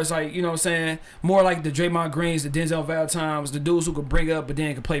guards, like you know, what I'm saying more like the Draymond Greens, the Denzel Valentines, the dudes who could bring up but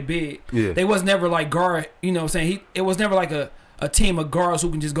then could play big. Yeah, they was never like guard. You know, what I'm saying it was never like a team of guards who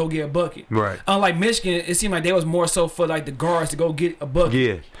can just go get a bucket. Right. Unlike Michigan, it seemed like they was more so for like the guards to go get a bucket.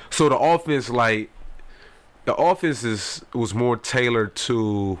 Yeah. So the offense, was more tailored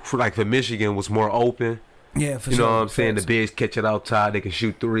to for Michigan was more open. Yeah, for sure. You know what I'm saying? The bigs catch it outside, they can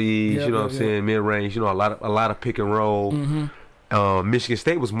shoot threes. You know what I'm saying? Mid range. You know, a lot of pick and roll. Mm-hmm. Michigan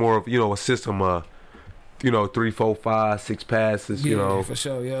State was more of a system of 3, 4, 5, 6 passes. For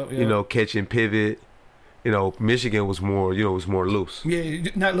sure. Catch and pivot. Michigan was more, was more loose.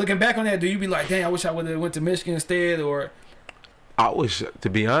 Yeah, not looking back on that, do you be like, dang, I wish I would have went to Michigan instead, or? I wish, to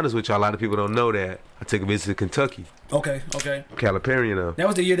be honest with you, a lot of people don't know that I took a visit to Kentucky. Okay. Calipari, That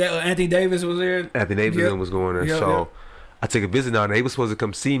was the year that Anthony Davis was there? Anthony Davis was going there, I took a visit down there. They were supposed to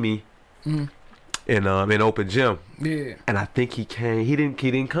come see me in open gym. Yeah. And I think he came. He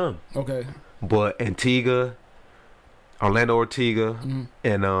didn't come. Okay. But Orlando Ortega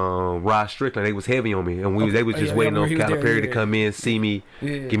and Rod Strickland, they was heavy on me, and they was just waiting on Calipari to come in, see me,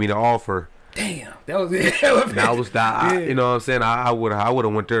 give me the offer. Damn, that was it. That was that. You know what I'm saying? I would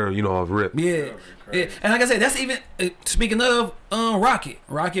have went there, off rip. Yeah. And like I said, that's even speaking of Rocket.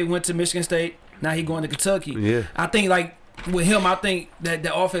 Rocket went to Michigan State. Now he going to Kentucky. Yeah. I think with him, I think that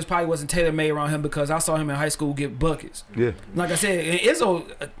the offense probably wasn't tailor made around him because I saw him in high school get buckets. Yeah. Like I said, Izzo,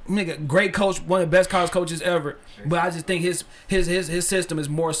 nigga, great coach, one of the best college coaches ever. But I just think his system is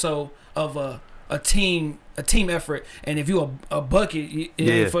more so of a team effort. And if you a bucket, it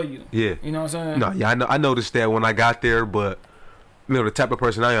ain't for you. Yeah. You know what I'm saying? No, yeah, I noticed that when I got there, but the type of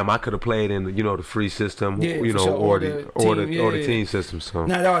person I am, I could have played in the free system, or the team system. So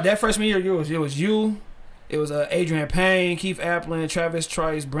now that freshman year, it was you. it was Adrian Payne, Keith Applin, Travis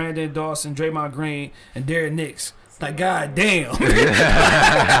Trice, Brandon Dawson, Draymond Green, and Derek Nix. Like, god damn.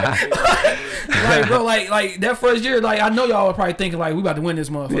 Like, bro, like that first year, like I know y'all were probably thinking like we about to win this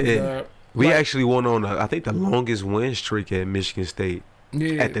motherfucker. Yeah. We actually went on I think the longest win streak at Michigan State.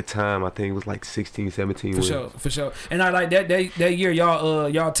 Yeah. At the time, I think it was like 16, 17 wins. For sure. And I like that year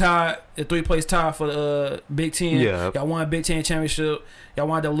y'all tied the 3-place tie for the Big Ten. Yeah. Y'all won a Big Ten championship. Y'all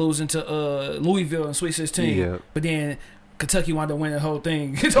wound up losing to Louisville in Sweet 16. Yeah. But then Kentucky wound up winning the whole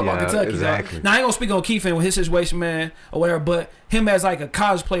thing. Talking about Kentucky. Exactly. Now I ain't gonna speak on Keith and his situation, man, or whatever. But him as like a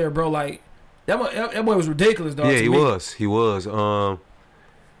college player, bro, like that boy was ridiculous, dog. Yeah, he was.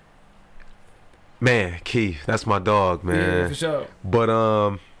 Man, Keith, that's my dog, man. Yeah, for sure. But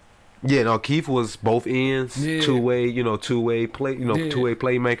yeah, no, Keith was both ends, two-way play, two-way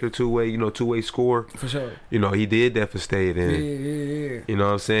playmaker, two-way scorer. For sure. He did that for State, and you know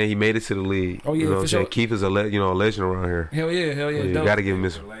what I'm saying, he made it to the league. Oh yeah, for sure. Keith is a legend around here. Hell yeah. You gotta give him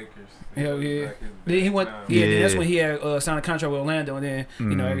this. Hell yeah. Then he went. Yeah, that's when he had signed a contract with Orlando, and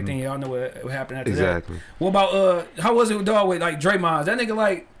then everything. Y'all know what happened after that. Exactly. What about how was it, dog, with like Draymond? That nigga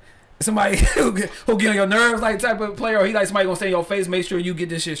like somebody who get on your nerves, like type of player, or he like somebody gonna stay in your face, make sure you get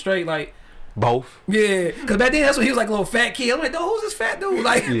this shit straight, like. Both. Yeah, because back then that's when he was like a little fat kid. I'm like, dog, who's this fat dude?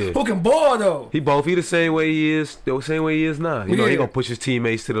 Like, who can ball though? He the same way he is, the same way he is now. You know, he gonna push his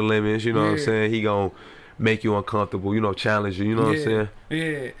teammates to the limits. You know what I'm saying? He gonna make you uncomfortable. Challenge you. You know what I'm saying?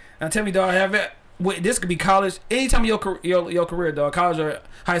 Yeah. Now tell me, dog, this could be college. Anytime your career, dog, college or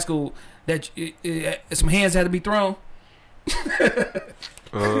high school, that some hands had to be thrown.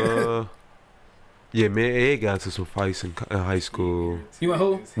 Yeah, me and Ed got into some fights in high school. You and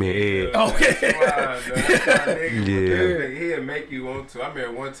who? Me and Ed. Okay. Yeah. He'll make you want to. I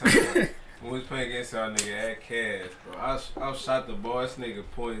remember one time when we was playing against our nigga at Cass, bro. I shot the ball. This nigga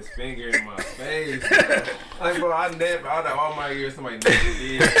point his finger in my face, bro. Like, bro, out of all my years, somebody never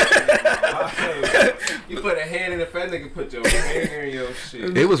did. You put a hand in the face, nigga, put your finger in your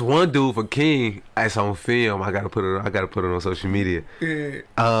shit. It was one dude for King. That's on film. I gotta put it on social media. Yeah.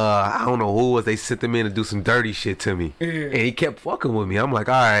 I don't know who it was. They sent him in to do some dirty shit to me, and he kept fucking with me. I'm like,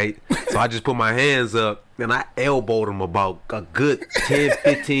 all right. So I just put my hands up and I elbowed him about a good 10,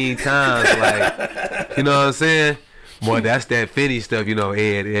 15 times. Like, you know what I'm saying? Boy, that's that Finney stuff,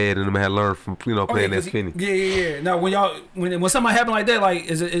 Ed and them had learned from, playing that Finney. Yeah. Now, when something happen like that, like,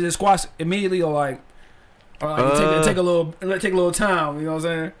 is it squash immediately or like take a little time? You know what I'm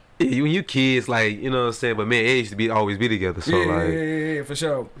saying? Yeah, when you kids, like, you know what I'm saying, but man, it used to always be together. So yeah, for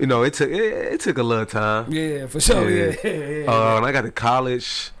sure. It took a little time. Yeah, for sure. Yeah. When I got to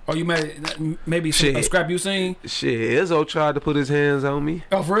college. Oh, you maybe a scrap you seen? Shit, Izzo tried to put his hands on me.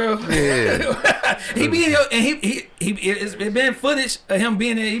 Oh, for real? Yeah. He be in it's been footage of him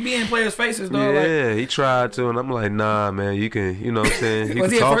being in players' faces, though. Yeah, like, he tried to, and I'm like, nah, man, you can, you know what I'm saying?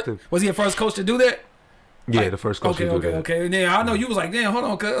 Was he the first coach to do that? Yeah, the first coach. Okay. And then I know you was like, damn, hold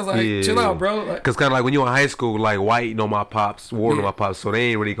on, cuz like, chill out, bro. Like, cause kind of like when you in high school, like White know my pops, Ward know my pops, so they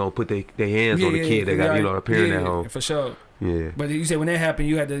ain't really gonna put their hands on the kid that got a parent at home. For sure. Yeah. But you said when that happened,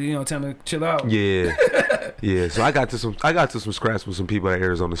 you had to tell them to chill out. Yeah. Yeah. So I got to some scraps with some people at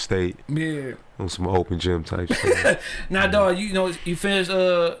Arizona State. Yeah. On some open gym type stuff. Now, dog, you finished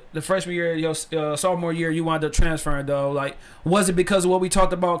the freshman year, your sophomore year, you wound up transferring, though. Like, was it because of what we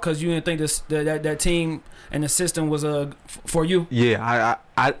talked about? Because you didn't think that team and the system was for you? Yeah,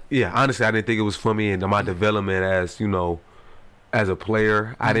 honestly, I didn't think it was for me, and my development as a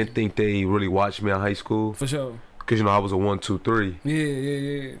player, I didn't think they really watched me in high school. For sure. Because I was a 1, 2, 3.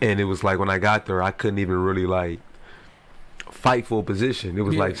 Yeah. And it was like when I got there, I couldn't even really like fight for a position. It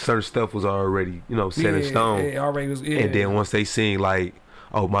was like certain stuff was already set in stone. Yeah, already was. Yeah. And then once they seen like,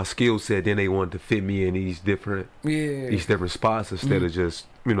 oh, my skill set, then they wanted to fit me in these different spots instead of just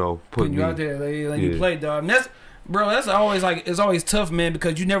putting you out there, letting you play, dog. And that's always like, it's always tough, man,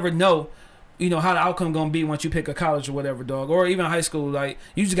 because you never know. How the outcome gonna be once you pick a college or whatever, dog, or even high school. Like,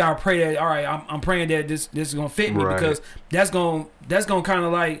 you just gotta pray that, all right, I'm praying that this is gonna fit me, because that's gonna kind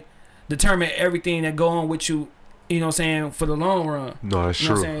of like determine everything that go on with you. You know what I'm saying, for the long run. No, that's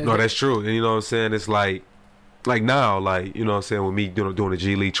true. No, that's true. And you know what I'm saying, it's like now, like, you know what I'm saying, with me doing the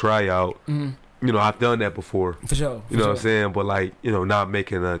G League tryout. I've done that before. For sure. You know what I'm saying, but like not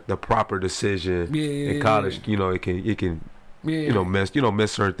making the proper decision in college. It can. Mess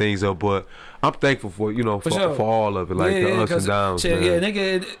certain things up, but I'm thankful for for all of it, like the ups and downs. Yeah,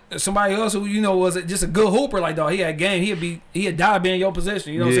 nigga, somebody else who was just a good hooper, like dog, he had game, he'd die being in your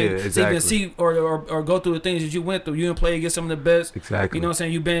position. You know what I'm saying? Exactly. So you can see or go through the things that you went through. You done play against some of the best. Exactly. You know what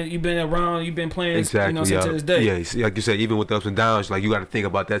I'm saying? You've been around, you've been playing. Exactly. You know what I'm saying, to this day. Yeah, like you said, even with the ups and downs, like you got to think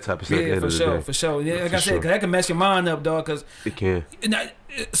about that type of stuff. Yeah, for sure. Yeah, like I said, cause that can mess your mind up, dog. Cause it can.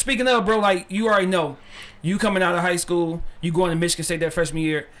 Speaking of, bro, like you already know, you coming out of high school, you going to Michigan State that freshman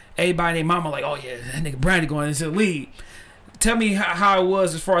year. Everybody and their mama like, oh yeah, that nigga Brandan going into the league. Tell me how it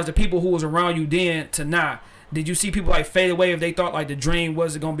was as far as the people who was around you then to now. Did you see people like fade away if they thought like the dream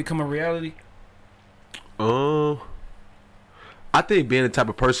wasn't gonna become a reality? I think being the type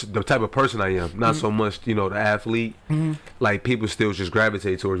of person I am, not so much the athlete. Like people still just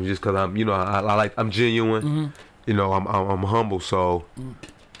gravitate towards me just because I'm I'm genuine. I'm humble. So,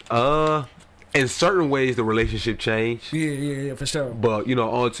 in certain ways, the relationship changed. Yeah, for sure. But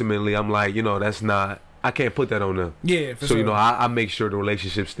ultimately, I'm like, that's not. I can't put that on them. Yeah, for sure. So I make sure the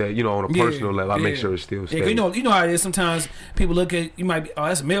relationship stay. On a personal level, I make sure it still stays. Yeah, you know how it is. Sometimes people look at you might be, oh,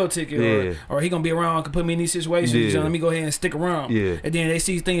 that's a meal ticket, or he gonna be around, can put me in these situations. Let me go ahead and stick around. Yeah, and then they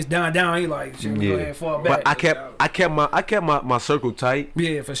see things down. You like, shit, go ahead and fall back. But I kept my circle tight.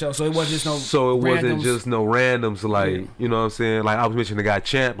 Yeah, for sure. So it wasn't just no. So it wasn't just no randoms. Like you know what I'm saying. Like I was mentioning the guy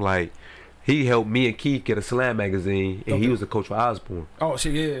Champ. Like he helped me and Keith get a Slam magazine, and he was the coach for Osborne. Oh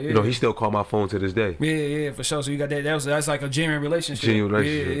shit, yeah. He still call my phone to this day. Yeah, for sure. So you got that. That's like a genuine relationship.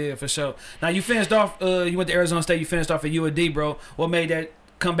 Yeah, for sure. Now you finished off. You went to Arizona State. You finished off at UAD, bro. What made that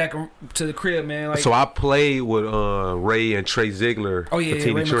come back to the crib, man? Like, so I played with Ray and Trey Ziegler. Oh yeah,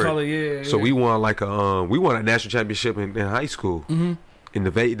 Ray McCullough, So we won a national championship in high school in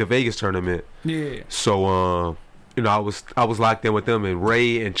the Vegas tournament. Yeah. So I was locked in with them, and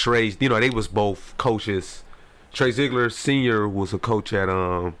Ray and Trey, they was both coaches. Trey Ziegler Sr. was a coach at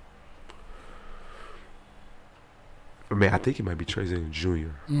I think it might be Trey Ziegler Jr.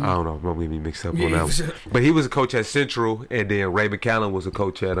 I don't know. I'm gonna be mixed up on that one. Sure. But he was a coach at Central, and then Ray McCallum was a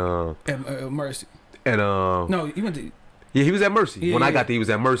coach at Mercy. And no, he went to. Yeah, he was at Mercy. When I got there, he was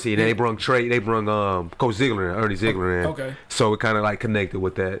at Mercy, and then they brung Coach Ziegler and Ernie Ziegler in. Okay. So it kind of like connected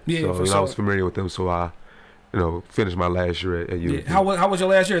with that. Yeah, so I was familiar with them, so I. Finished my last year at UAB. How was your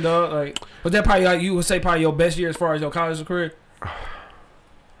last year, dog? Like, was that probably you would say probably your best year as far as your college career?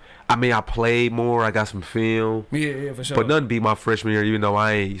 I mean, I played more. I got some film. Yeah, for sure. But nothing beat my freshman year, even though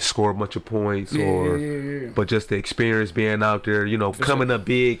I ain't scored much of points But just the experience being out there, coming up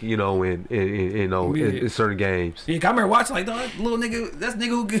big, in certain games. Yeah, I remember watching like, dog, little nigga, that's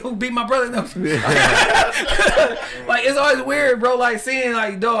nigga who beat my brother. Like it's always weird, bro. Like seeing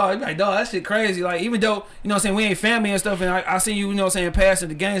dog, that shit crazy. Like even though we ain't family and stuff, and I see you, passing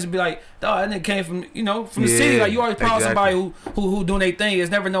the games and be like, dog, that nigga came from from the city. Like you always proud somebody who doing their thing. It's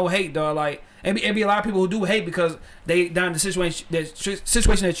never no hate. Dog, like it be a lot of people who do hate because they down in the situation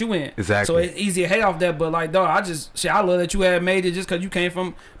that you in. Exactly. So it's easy to hate off that, but like, dog, I love that you had made it just because you came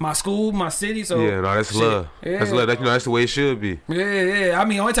from my school, my city. So that's love. Yeah. That's love. That's the way it should be. Yeah. I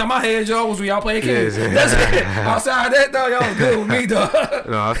mean, only time I had y'all was when y'all played kids. That's it. Outside that, dog, y'all was good with me, dog.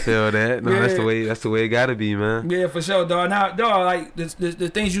 No, I feel that. No, that's the way it gotta be, man. Yeah, for sure, dog. Now, dog, like the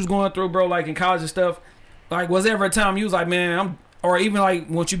things you was going through, bro, like in college and stuff. Like, was there ever a time you was like, man, or even like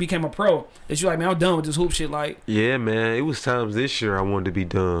once you became a pro, that you like, man, I'm done with this hoop shit. Like, yeah, man, it was times this year I wanted to be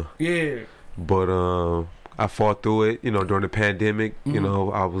done. Yeah, but I fought through it. During the pandemic,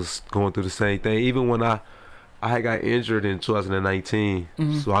 I was going through the same thing. Even when I had got injured in 2019,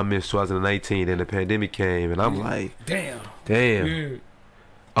 so I missed 2019. Then the pandemic came, and I'm like, damn. Yeah.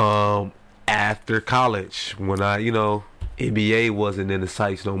 After college, when I NBA wasn't in the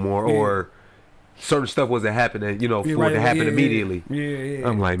sights no more, or certain stuff wasn't happening, for it to happen immediately. Yeah.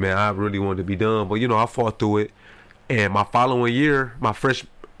 I'm like, man, I really wanted to be done, but I fought through it. And my following year, after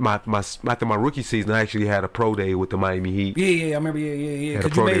my rookie season, I actually had a pro day with the Miami Heat. Yeah, I remember. Yeah.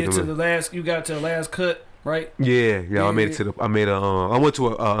 Because you made it to the last. You got to the last cut, right? Yeah. I made it to the. I went to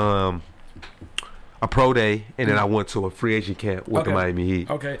a pro day, and then I went to a free agent camp with the Miami Heat.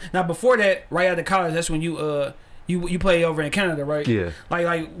 Okay. Now before that, right out of college, that's when you You play over in Canada, right? Yeah.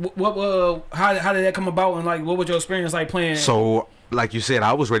 Like what? How did that come about? And like, what was your experience like playing? So, like you said,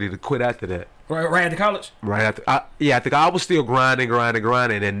 I was ready to quit after that. Right after college. Right after, I think I was still grinding,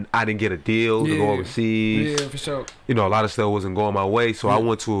 and I didn't get a deal to go overseas. Yeah, for sure. A lot of stuff wasn't going my way, so I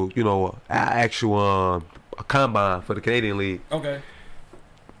went to a combine for the Canadian League. Okay.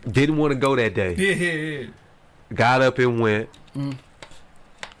 Didn't want to go that day. Yeah. Got up and went.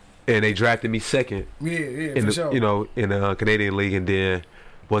 And they drafted me second. Yeah, in for sure. In the Canadian League, and then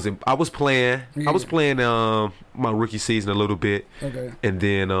I was playing my rookie season a little bit. Okay. And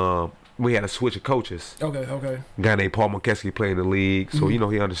then we had a switch of coaches. Okay. A guy named Paul McKeskey played in the league, so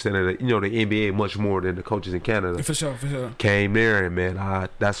he understood that the NBA much more than the coaches in Canada. For sure. Came there and man,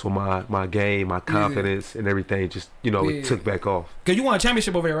 that's when my game, my confidence, and everything just it took back off. Cause you won a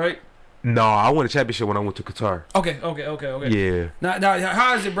championship over there, right? No, I won a championship when I went to Qatar. Okay. Yeah. Now,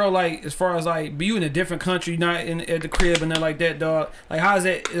 how is it, bro? Like, as far as like, be you in a different country, not at the crib and nothing like that, dog. Like, how is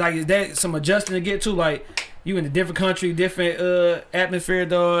that? Like, is that some adjusting to get to? Like, you in a different country, different atmosphere,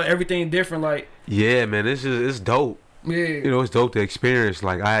 dog. Everything different, like. Yeah, man, it's dope. Yeah. It's dope to experience.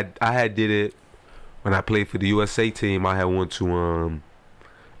 Like, I had did it when I played for the USA team. I had went to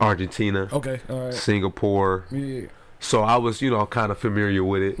Argentina. Okay. All right. Singapore. Yeah. So I was, kind of familiar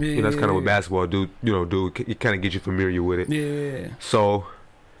with it. Yeah, that's kind of what basketball do. It kind of get you familiar with it. Yeah. So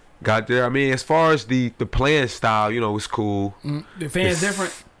got there. I mean, as far as the playing style, it's cool. The fans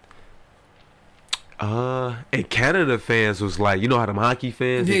different. And Canada fans was like, how them hockey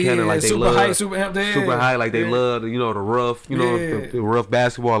fans in Canada, like they super love high, super high, like they love, the rough, the rough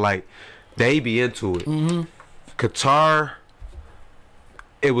basketball. Like they be into it. Qatar,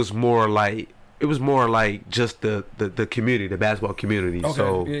 it was more like just the community, the basketball community. Okay.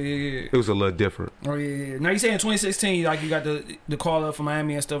 So yeah. it was a little different. Oh yeah. Now you say in 2016, like you got the call up from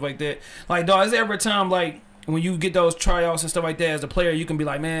Miami and stuff like that. Like, dog, is there ever a time like when you get those tryouts and stuff like that as a player, you can be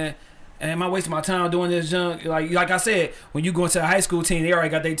like, man, am I wasting my time doing this junk? Like I said, when you go into a high school team, they already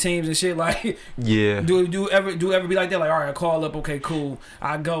got their teams and shit. Like, yeah. Do ever be like that? Like, all right, I call up, okay, cool,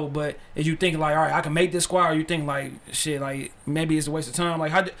 I go. But is you think like, all right, I can make this squad? Or you think like, shit, like maybe it's a waste of time?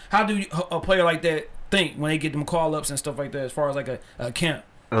 Like, how do a player like that think when they get them call ups and stuff like that? As far as like a camp.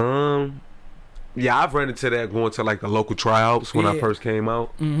 Yeah, I've run into that going to like the local tryouts when I first came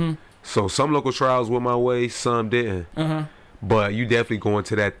out. So some local tryouts went my way, some didn't. But you definitely go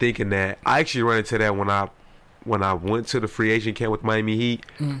into that thinking that. I actually ran into that when I went to the free agent camp with Miami Heat,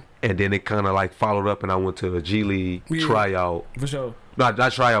 and then it kind of like followed up, and I went to a G League tryout. For sure. Not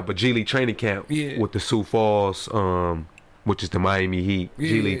tryout, but G League training camp with the Sioux Falls, which is the Miami Heat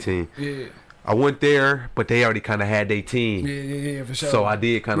G League team. Yeah. I went there, but they already kind of had their team. Yeah, for sure. So I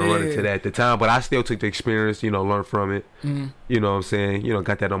did kind of run into that at the time, but I still took the experience, learn from it. You know what I'm saying?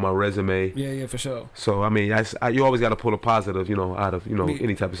 Got that on my resume. Yeah, for sure. So, I mean, you always got to pull a positive, out of,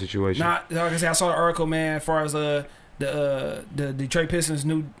 any type of situation. Like I said, I saw the article, man, as far as the Detroit Pistons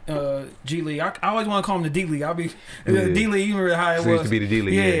new G League. I always want to call them the D League. I'll be the D League. You remember how it was? Used to be the D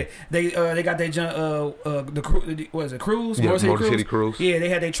League. Yeah. They got that what is it? Cruise? Yeah, Motor City Cruise. Yeah, they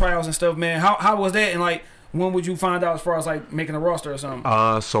had their trials and stuff, man. How was that? And like, when would you find out as far as like making a roster or something?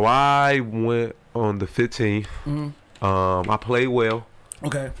 So I went on the 15th. I played well.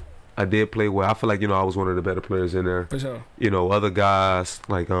 Okay. I did play well. I feel like I was one of the better players in there. For sure. Other guys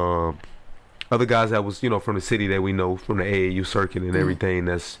like other guys that was, from the city that we know, from the AAU circuit and everything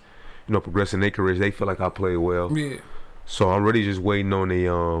that's, progressing their careers, they feel like I played well. Yeah. So I'm really just waiting on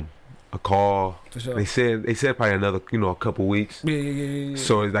a call. For sure. They said probably another, a couple weeks. Yeah.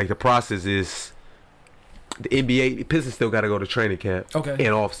 So it's like the process is the NBA, the Pistons still got to go to training camp. Okay.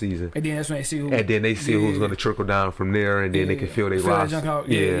 And off season. And then that's when they see who's going to trickle down from there, and then they can fill their roster.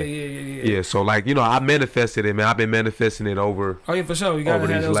 Yeah. So like I manifested it, man. I've been manifesting it over. Oh yeah, for sure. You got over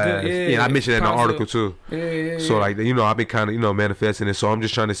these last. Yeah, I mentioned that in the article too. Yeah. So like I've been kind of manifesting it. So I'm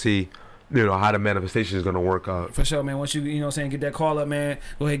just trying to see. How the manifestation is going to work out. For sure, man. Once you, get that call up, man,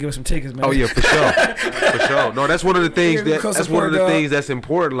 go ahead and give us some tickets, man. Oh, yeah, for sure. For sure. No, that's one of the things that's one of the things that's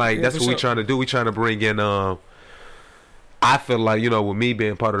important. Like, that's what we're trying to do. We're trying to bring in, I feel like, with me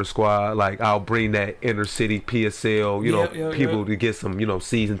being part of the squad, like, I'll bring that inner city PSL, people to get some,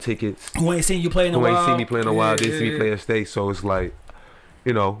 season tickets. Who ain't seen you play in a while. Who ain't seen me play in a while. Didn't see me play at state. So it's like,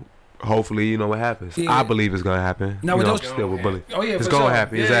 hopefully, what happens. Yeah. I believe it's gonna happen. Now with those, it's gonna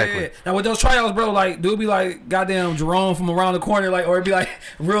happen. Exactly. Yeah. Now with those tryouts, bro, like, do it be like goddamn Jerome from around the corner, like, or it be like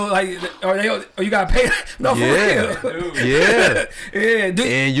real, like, or you gotta pay? No, for real. Yeah.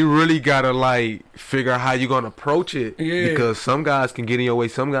 And you really gotta like figure out how you gonna approach it, because some guys can get in your way.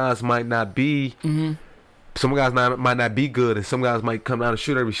 Some guys might not be. Some guys might not be good, and some guys might come down and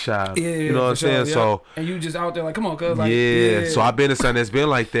shoot every shot. Yeah, you know what I'm saying? Yeah. So, and you just out there like, come on, cuz. Like, So I've been in something that's been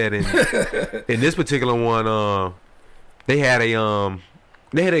like that, and in this particular one, they had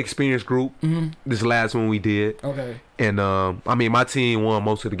an experience group. This last one we did. Okay. And I mean, my team won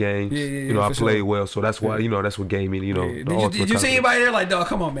most of the games. I played well, so that's why that's what gave me Did you see anybody there like, dog?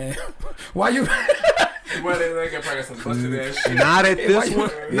 Come on, man. Why you? They got probably some busted ass shit. Not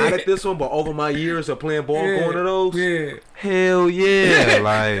at this one, but over my years of playing ball, going to those. Yeah. Hell yeah,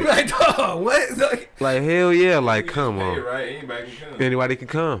 like dog, what? Like hell yeah, like come on. Right, anybody can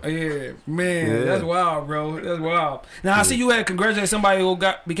come. Yeah, man, that's wild, bro. That's wild. Now I see you had congratulated somebody who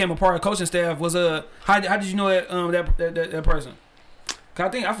became a part of the coaching staff. Was how did you know that person?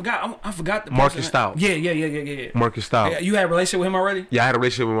 Cause I forgot the Marcus Stout. Yeah. Marcus Stout. Yeah, you had a relationship with him already? Yeah, I had a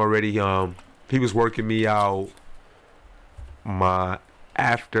relationship with him already. He was working me out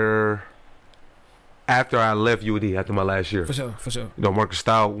after I left UD after my last year. For sure. You know, Marcus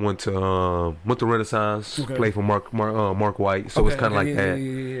Stout went to Renaissance, played for Mark White, so it's kind of like that.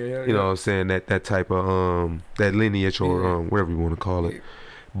 Yeah. You know what I'm saying? That type of that lineage or whatever you want to call it.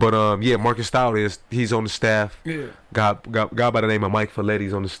 But Marcus Stout he's on the staff. Yeah. Guy by the name of Mike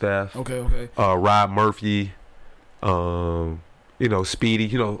Folletti's on the staff. Okay. Rob Murphy, you know,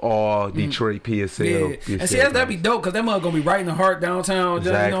 Speedy, all Detroit PSL. Yeah. And see, that'd be dope because that mother gonna be right in the heart downtown.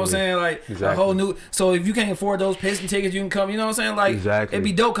 Exactly. You know what I'm saying? Like a whole new. So if you can't afford those Piston tickets, you can come. You know what I'm saying? Like it'd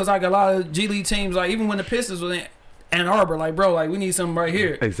be dope because like a lot of G League teams, like even when the Pistons was in Ann Arbor, like bro, like we need something right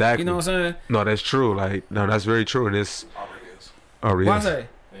here. Exactly. You know what I'm saying? No, that's true. Like no, that's very true. And it's Why I say?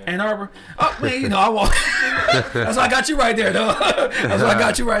 Ann Arbor? Oh, man, I walk. That's why I got you right there, though. That's why I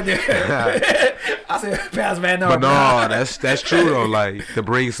got you right there. I said, pass man, But no, that's true, though. Like, to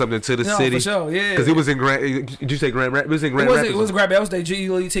bring something to the city. For sure, yeah. Because it was in Grand... Did you say Grand Rapids? It was in Grand Rapids. It was Grand Rapids. That was their G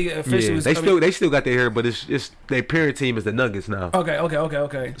League ticket officially. Yeah, they still got their hair, but it's their parent team is the Nuggets now.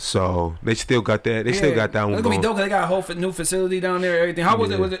 Okay. So, they still got that. They still got that one. It's going to be dope because they got a whole new facility down there and everything. How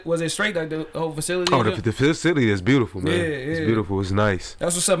was it? Was it straight, like the whole facility? Oh, the facility is beautiful, man. It's beautiful. It's nice.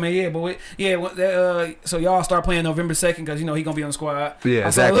 That's what's up, man. Yeah, but so y'all start playing November 2nd because he gonna be on the squad. Yeah,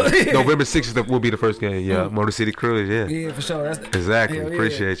 exactly. November 6th will be the first game. Yeah, Motor City Cruise. Yeah, for sure. Exactly.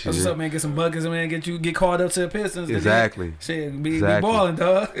 Appreciate you. That's what's up, man. Get some buckets, man. Get called up to the Pistons. Exactly. Be balling,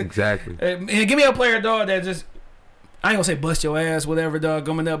 dog. Exactly. And give me a player, dog, that just I ain't gonna say bust your ass, whatever, dog,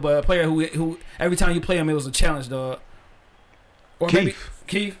 coming up, but a player who every time you play him, it was a challenge, dog. Or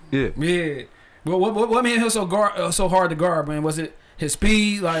Keith. Yeah. Well, what made him so hard to guard, man? Was it his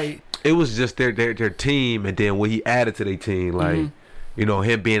speed, like? It was just their team, and then what he added to their team, like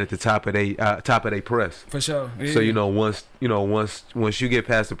him being at the top of their press. For sure. Yeah. So once you get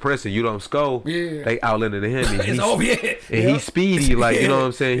past the press and you don't score, they outlanded him. And it's over. And he's speedy, like you know what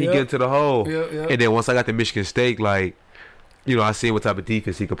I'm saying. He get into the hole, and then once I got to Michigan State, like. I seen what type of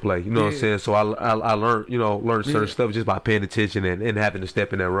defense he could play. You know what I'm saying? So I learned certain stuff just by paying attention and having to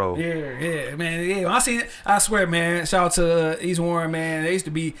step in that role. Yeah, man. Yeah, I swear, man. Shout out to East Warren, man. They used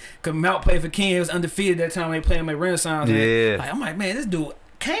to be Mount play for King. It was undefeated that time they played him at Renaissance. Yeah. Like, I'm like, man, this dude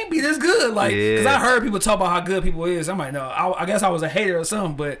can't be this good. Like, because I heard people talk about how good people is. I'm like, no, I guess I was a hater or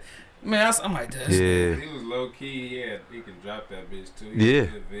something, but. Man, I'm like this. Yeah. He was low key. Yeah, he can drop that bitch too. He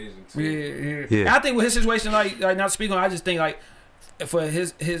had good vision too. Yeah. And I think with his situation, like not speaking, I just think like for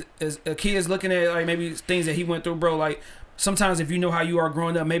his kids looking at like maybe things that he went through, bro. Like sometimes if you know how you are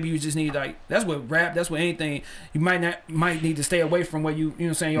growing up, maybe you just need like that's what anything. You might need to stay away from where you know what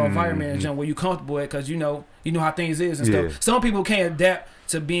I'm saying your environment and where you comfortable at because you know how things is and stuff. Some people can't adapt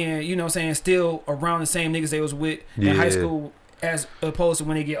to being you know what I'm saying still around the same niggas they was with in high school. As opposed to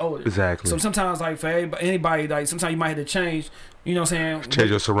when they get older. Exactly. So sometimes, like, for anybody, like, sometimes you might have to change, you know what I'm saying?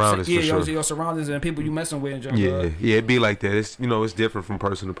 Change your surroundings, for sure. your surroundings and people you messing with. Yeah, it'd be like that. It's, it's different from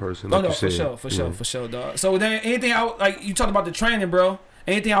person to person, like you said. For sure, dog. So then anything, like, you talked about the training, bro.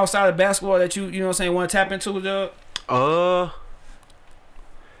 Anything outside of basketball that you know what I'm saying, want to tap into, dog? Or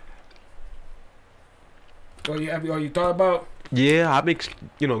you thought about? Yeah, I've been,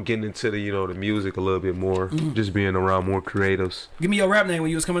 getting into the music a little bit more, just being around more creatives. Give me your rap name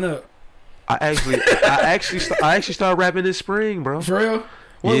when you was coming up. I actually started rapping this spring, bro. For real?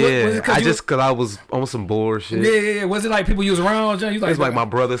 Cause I was on some bullshit. Yeah. Was it like people you was around, John? It's like my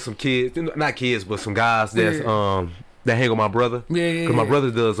brother, some kids, not kids, but some guys that hang with my brother. Yeah. Cause my brother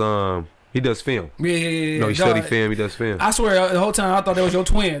does he does film. Yeah. No, he study film. He does film. I swear, the whole time I thought that was your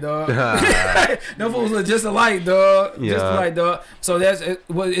twin, dog. No fools look just alike, dog. Yeah. Just alike, dog. So is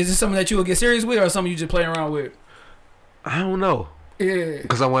it something that you would get serious with, or something you just play around with? I don't know. Yeah.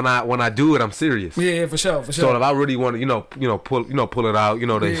 Because when I do it, I'm serious. Yeah, for sure. So if I really want to, pull it out,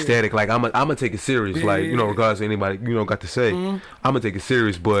 the aesthetic, like I'm gonna take it serious, regardless of anybody, got to say, I'm gonna take it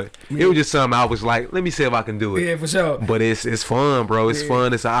serious. But it was just something I was like, let me see if I can do it. Yeah, for sure. But it's fun, bro. It's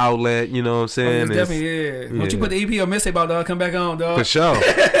fun. It's an outlet. You know what I'm saying? Definitely. Once you put the EP or mixtape out, dog, come back on, dog. For sure.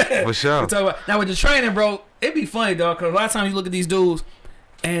 For sure. Now with the training, bro, it'd be funny, dog. Because a lot of times you look at these dudes.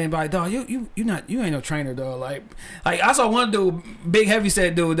 And like, dog, you ain't no trainer, dog. Like I saw one dude, big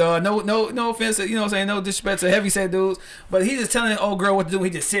heavyset dude, dog. No offense, you know what I'm saying, no disrespect to heavyset dudes, but he just telling the old girl what to do.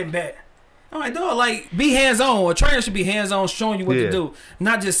 He just sitting back. I'm like, dog, like, be hands on. A trainer should be hands on, showing you what to do,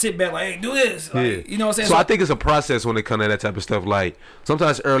 not just sit back like, hey, do this. Like, you know what I'm saying? So I think it's a process when it comes to that type of stuff. Like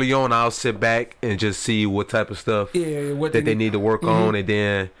sometimes early on, I'll sit back and just see what type of stuff that they need to work on, and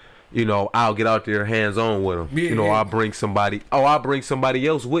then. You know, I'll get out there hands on with them. Yeah, you know, I'll bring somebody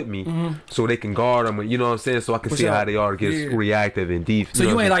else with me so they can guard them. You know what I'm saying? So I can see how they are get reactive and deep. So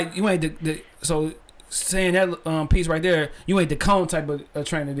you ain't so saying that piece right there, you ain't the cone type of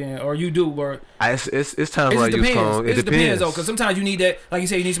trainer then, or you do, or it's times where I use cone. It depends though, because sometimes you need that, like you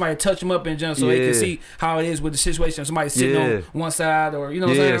say, you need somebody to touch them up and jump so they can see how it is with the situation. Somebody sitting on one side, or you know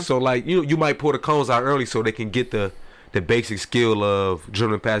what I'm saying? So like you might pull the cones out early so they can get the basic skill of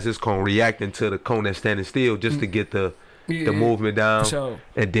dribbling past this cone, reacting to the cone that's standing still, just to get the movement down,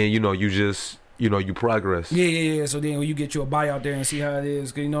 and then you progress. So then when you get your body out there and see how it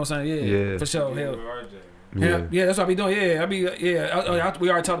is, you know what I'm saying? For sure. Hell. Yeah, that's what I be doing. We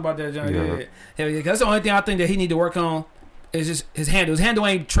already talked about that, John. Hell yeah. That's the only thing I think that he need to work on. Is just his handle. His handle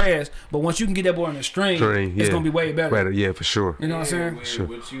ain't trash, but once you can get that boy on the string it's gonna be way better. Yeah, for sure. You know what I'm saying? Sure.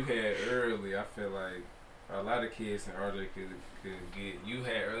 What you had early, I feel like a lot of kids in RJ could get. You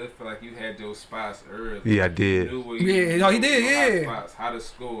had early. Feel like you had those spots early. Yeah, I did. He did. Spots, how to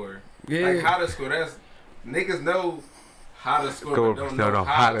score. Like how to score. That's niggas know how to score, but don't know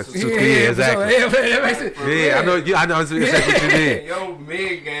how to score. Exactly. I know exactly what you mean. Your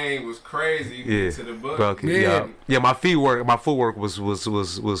mid game was crazy. To the bucket. Yeah. My footwork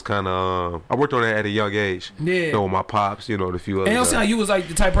was kind of. I worked on it at a young age. Yeah. You know, with my pops. You know, the few others. And you sound like you was like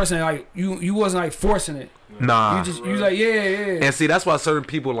the type of person like you wasn't like forcing it. Nah. You was like And see, that's why certain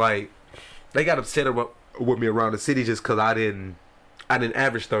people like they got upset with me around the city just because I didn't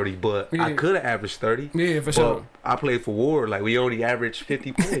average 30, but I could have averaged 30. Yeah, for sure. I played for Ward. Like, we only averaged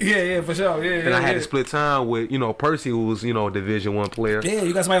 50 points. For sure. And I had to split time with, Percy, who was, a Division I player. Yeah,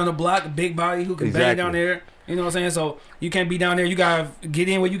 you got somebody on the block, a big body who can bang down there. You know what I'm saying? So you can't be down there. You gotta get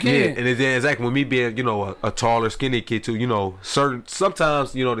in where you can. Yeah, and then exactly with me being, a taller, skinny kid too.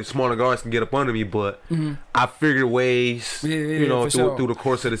 Sometimes the smaller guards can get up under me, but I figured ways. Through the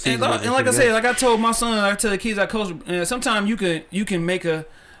course of the season. And like I said, like I told my son, I tell the kids I coach. Sometimes you can make your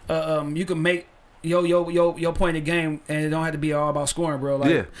point of the game, and it don't have to be all about scoring, bro.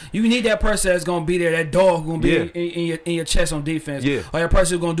 Like you need that person that's gonna be there, that dog gonna be in your chest on defense, or that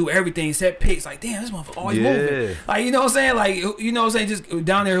person who's gonna do everything, set picks. Like, damn, this motherfucker always moving. Like, you know what I'm saying? Like, you know what I'm saying? Just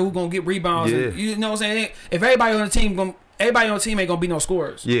down there who gonna get rebounds. And, you know what I'm saying? If everybody on the team ain't gonna be no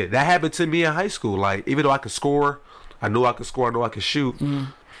scorers. Yeah, that happened to me in high school. Like, even though I could score, I knew I could score, I knew I could shoot.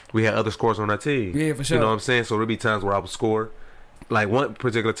 We had other scorers on our team. Yeah, for sure. You know what I'm saying? So there'd be times where I would score. Like one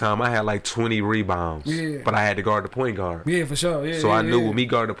particular time, I had like 20 rebounds, but I had to guard the point guard. Yeah, for sure. So I knew when me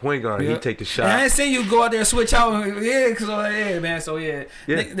guard the point guard, he'd take the shot. And I ain't seen you go out there and switch out. Because man. So that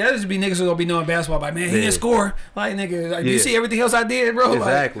just be niggas who gonna be knowing basketball. Like, man, he didn't score. Like, nigga, like, you see everything else I did, bro.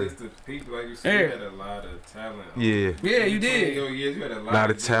 Exactly. Like, the people, like you said, you had a lot of talent. Yeah, you did. You had a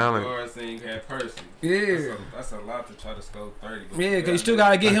lot of talent. Guards, and you had Percy. Yeah, that's a lot to try to score 30. Yeah, because you still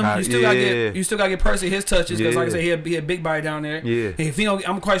gotta get him. You still gotta get Percy his touches. Because like I said, he a big body down there. Yeah. If you know,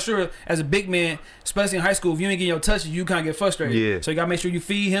 I'm quite sure as a big man, especially in high school, if you ain't getting your touches, you kind of get frustrated. Yeah. So you gotta make sure you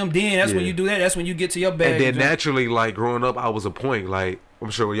feed him. Then that's when you do that. That's when you get to your bag. And then naturally, like growing up, I was a point. Like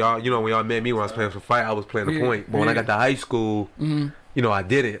I'm sure when y'all met me when I was playing for fight, I was playing a point. But when I got to high school. I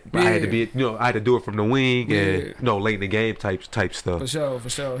did it, but I had to be, I had to do it from the wing and, late in the game type stuff. For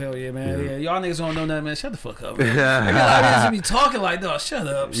sure. Hell yeah, man. Yeah. Y'all niggas don't know nothing, man. Shut the fuck up, man. I be talking like, dog, shut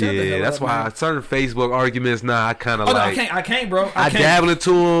up. Shut the hell that's up, why man. Certain Facebook arguments now, I kind of like. I can't, bro. I dabble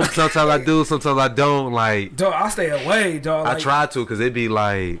into them. Sometimes I do, sometimes I don't. Like, dog, I stay away, dog. Like, I try to, because it be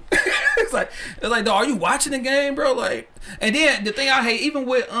like. it's like, dog, are you watching the game, bro? Like, and then the thing I hate, even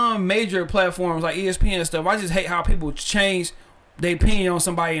with major platforms like ESPN and stuff, I just hate how people change their opinion on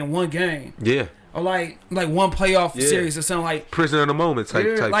somebody in one game. Yeah. Or like one playoff series or something like prisoner of the moment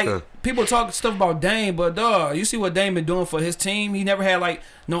type like stuff. People talk stuff about Dame, but dog, you see what Dame been doing for his team. He never had like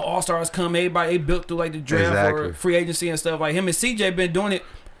no all-stars come. Everybody they built through like the draft or free agency and stuff. Like him and CJ been doing it.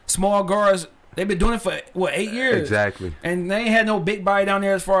 Small guards, they've been doing it for 8 years. Exactly. And they ain't had no big body down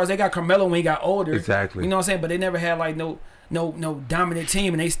there as far as they got Carmelo when he got older. Exactly. You know what I'm saying? But they never had like no dominant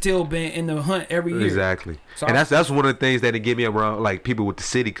team, and they still been in the hunt every year. Exactly. So and that's one of the things that they get me around like people with the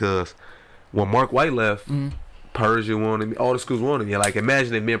city, because when Mark White left, Persia wanted me, all the schools wanted me. Like,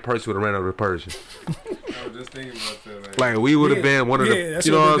 imagine if me and Persia would have ran over to Persia. I was just thinking about that. Like we would have been one of the,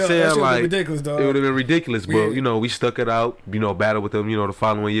 you know what I'm saying? Like ridiculous, dog. It would have been ridiculous, but you know, we stuck it out. You know, battled with them. You know, the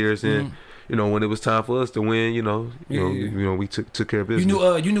following years, and you know, when it was time for us to win, you know, we took care of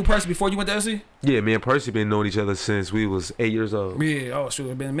business. You knew Percy before you went to SC? Yeah, me and Percy been knowing each other since we was 8 years old. Yeah, oh sure,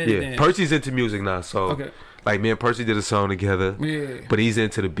 it's been a minute. Yeah, then. Percy's into music now, so like me and Percy did a song together. Yeah, but he's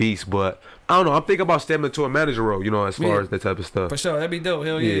into the beats. But I don't know. I'm thinking about stepping into a manager role, you know, as far as that type of stuff. For sure, that'd be dope.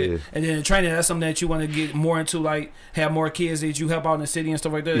 Hell yeah. And then training, that's something that you want to get more into, like have more kids that you help out in the city and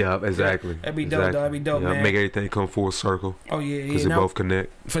stuff like that. Yeah, exactly. That'd be dope. Dog. That'd be dope, man. Make everything come full circle. Oh yeah, because they both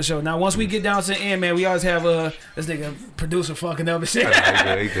connect. For sure. Now once we get down to the end, man, we always have this nigga producer fucking up and shit.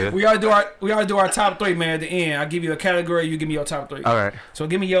 We always do our top 3, man. At the end, I give you a category, you give me your top 3. All right. So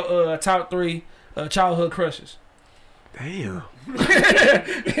give me your top 3 childhood crushes. Damn.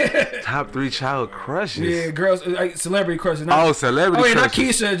 Top 3 child crushes. Yeah, girls, like celebrity crushes. Celebrity crushes. Oh, yeah, not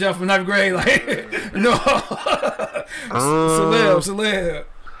Keisha jump from 9th grade. Like, no. Celeb.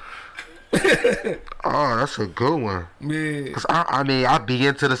 Oh, that's a good one. Yeah. Cause I mean, I be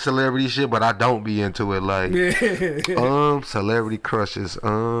into the celebrity shit, but I don't be into it. Like, celebrity crushes.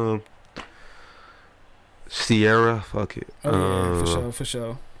 Sierra, fuck it. Oh yeah, for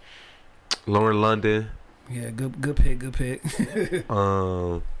sure. Lauren London. Yeah, good pick.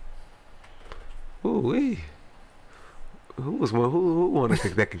 Ooh wee. Who was one? Who one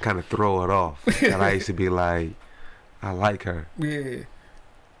that can kind of throw it off? That I used to be like, I like her. Yeah.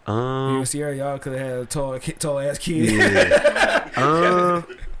 You and Sierra, y'all could have had a tall ass kid. Yeah.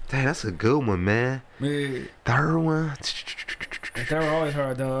 Dang, that's a good one, man. Yeah. Third one. That one always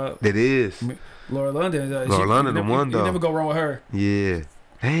hard, dog. It is. Laura London. Laura London, the one though. You never go wrong with her. Yeah.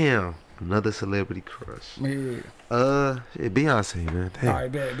 Damn. Another celebrity crush. Yeah. Beyonce, man. Damn. All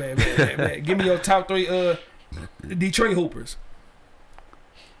right, bet. Give me your top 3 Detroit Hoopers.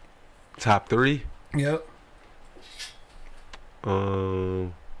 Top 3? Yep.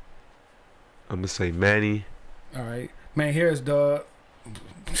 I'm gonna say Manny. All right, man. Here's dog.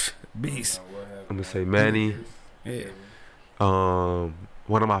 Beast. I'm gonna say Manny. Yeah.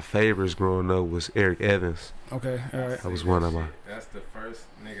 One of my favorites growing up was Eric Evans. Okay, all right. That was one of my. That's the first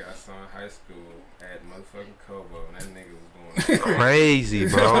nigga I saw in high school at motherfucking Kobo, and that nigga was going crazy,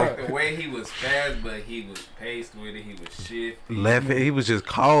 bro. Like the way he was fast, but he was paced with it. He was shifty. Left, he was just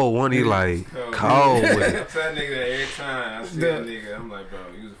cold. One, he like cold with it. I tell that nigga that every time I see that nigga, I'm like, bro,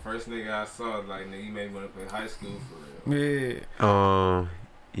 you was the first nigga I saw. Like, nigga, you made me want to play high school for real. Yeah.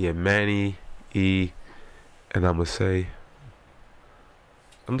 Yeah, Manny, E, and I'm gonna say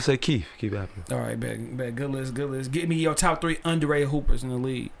Keith. Keith Apple. All right, bet. Good list. Give me your top 3 underrated hoopers in the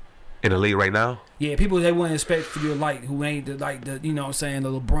league. In the league right now? Yeah, people they wouldn't expect for you to like, who ain't the you know what I'm saying, the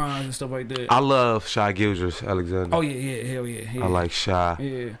LeBrons and stuff like that. I love Shad Gilgeous-Alexander. Oh yeah, hell yeah. I like Shad.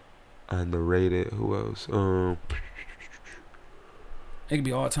 Yeah. Underrated. Who else? It could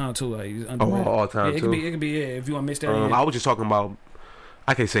be all time too, like underrated. All time too. It could be if you want to mix that. I was just talking about.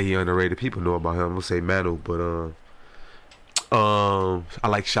 I can't say he underrated. People know about him. I'm gonna say Manu, but I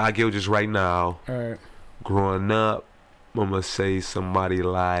like Shad Gilgeous right now. All right. Growing up, I'm gonna say somebody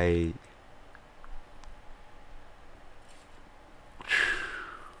like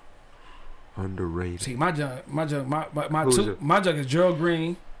underrated. See, my junk is Gerald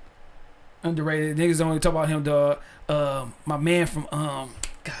Green. Underrated. Niggas only talk about him, dog. My man from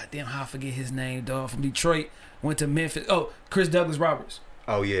goddamn, how I forget his name, dog. From Detroit, went to Memphis. Oh, Chris Douglas Roberts.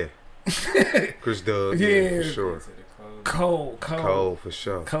 Oh yeah. Chris Doug. Yeah, for sure. Cold for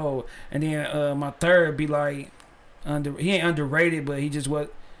sure. Cold. And then my third be like he ain't underrated, but he just he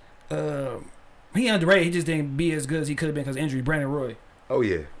underrated. He just didn't be as good as he could have been because of injury. Brandon Roy. Oh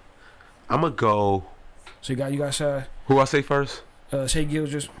yeah. I'm gonna go. So you got Shad. Who I say first? Shai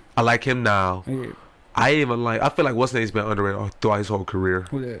Gilgeous. I like him now. Yeah. I feel like what's name's been underrated throughout his whole career.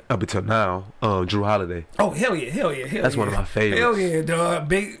 Who that? Up until now, Drew Holiday. Oh hell yeah. That's one of my favorites. Hell yeah, dog.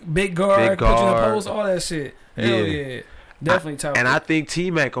 Big guard, put you in the post, all that shit. Hell yeah. Definitely top. And I think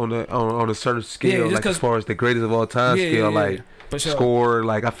T-Mac on a certain scale, like as far as the greatest of all time scale, like sure. Score,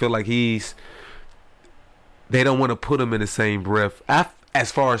 like I feel like they don't want to put him in the same breath.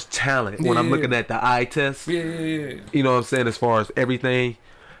 As far as talent, when I'm looking at the eye test, you know what I'm saying, as far as everything,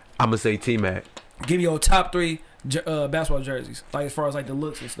 I'm gonna say T-Mac. Give me your top 3 basketball jerseys, like as far as like the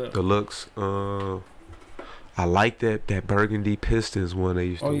looks and stuff. The looks, I like that burgundy Pistons one they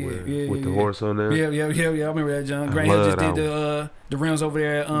used to wear with the horse on there. Yeah. I remember that, John. Grant just did the rims over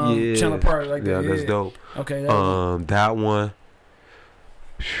there at Chandler Park, like that. Yeah, that's dope. Okay. That one.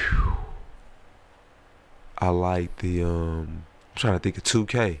 Whew, I like the I'm trying to think of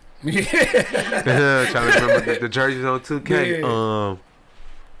 2K. Yeah. Trying to remember the jerseys on 2K.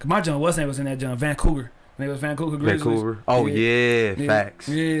 My John, what's name was in that John? Vancouver. And it was Vancouver Grizzlies. Vancouver. Oh yeah. Facts.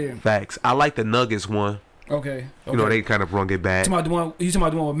 Yeah. Facts. I like the Nuggets one. Okay. You know, they kind of brung it back. You talking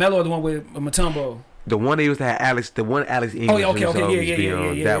about the one with Melo or the one with Mutombo? The one they used to have Alex English. Oh, yeah,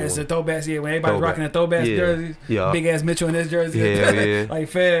 okay. Yeah. It's the throwbacks. Yeah, when everybody's rocking the throwbacks jerseys. Yeah. Big ass Mitchell in his jersey. Yeah. Like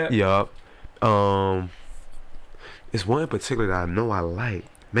Fab. Yup. It's one in particular that I know I like.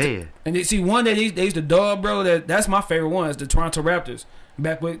 Man. And they, see, one that they used to dub, bro. That's my favorite one. It's the Toronto Raptors.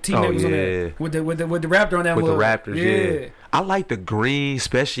 Back with teammates was on that. With the Raptor on that one. With the Raptors, yeah. I like the green,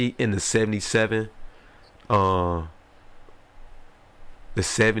 especially in the 77. The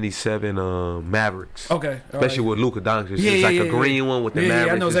 77 Mavericks. Okay. Especially with Luka Doncic. It's like a green one with the Mavericks.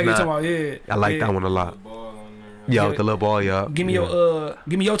 Yeah, I know exactly what you're talking about. Yeah. I like that one a lot. Yeah, with the little ball, yeah. Give me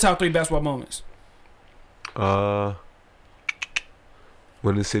your top 3 basketball moments.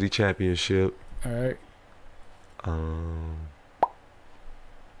 Winning the city championship. All right.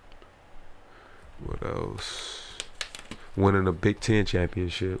 What else? Winning the Big Ten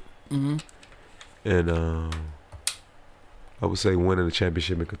championship. Mm-hmm. And I would say winning the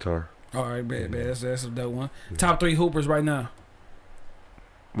championship in Qatar. All right, bad. That's a dope one. Yeah. Top 3 hoopers right now.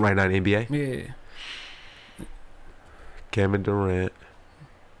 Right now in the NBA? Yeah. Kevin Durant.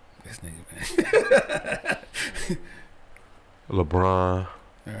 This nigga, man. LeBron. All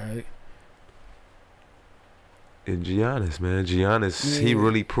right. And Giannis, man. Giannis, he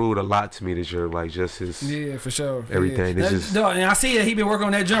really proved a lot to me this year. Like, just his... Yeah, for sure. Everything. Yeah. Dog, and I see that he been working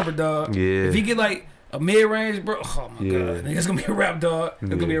on that jumper, dog. Yeah. If he get, like, a mid-range, bro, oh, my God. It's going to be a rap, dog. It's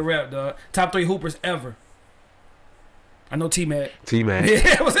going to be a rap, dog. Top 3 hoopers ever. I know T-Mac. T-Mac.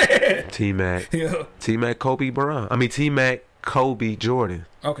 Yeah, what's that? T-Mac. Yeah. T-Mac, Kobe Bryant. I mean, T-Mac, Kobe, Jordan.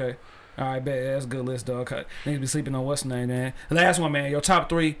 Okay. All right, bet. That's a good list, dog. Niggas be sleeping on what's the name, man. The last one, man. Your top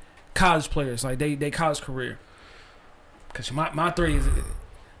 3 college players, like they college career. Cause my 3 is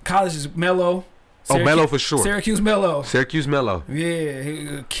college is Melo. Melo for sure. Syracuse Melo. Yeah, he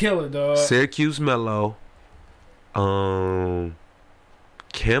was a killer, dog. Syracuse Melo. Kemba.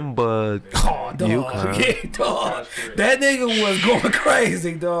 Oh, dog. Yeah, dog. That nigga was going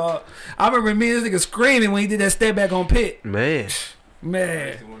crazy, dog. I remember me and this nigga screaming when he did that step back on Pitt. Man. I used to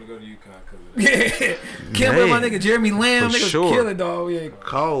want to go to UConn. Yeah, Kemba, my nigga Jeremy Lamb, nigga was killing, dog. Yeah,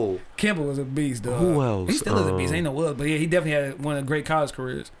 cold. Kemba was a beast, dog. Who else? He still is a beast. Ain't no what, but yeah, he definitely had one of the great college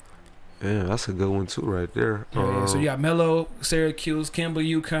careers. Yeah, that's a good one too, right there. Yeah, so you got Melo, Syracuse, Kemba,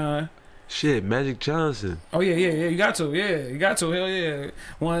 UConn. Shit, Magic Johnson. Oh yeah. You got to. Hell yeah.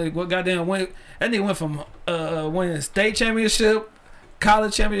 What goddamn went? That nigga went from winning state championship,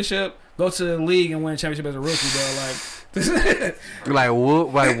 college championship, go to the league and win a championship as a rookie, dog. Like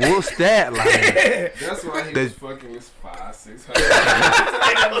what's that? Like that's why he was fucking with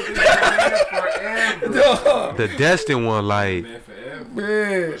 500-600. The Destin one, like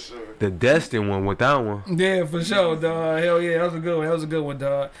yeah. The Destin one with that one. Yeah, for sure, dog. Hell yeah, that was a good one,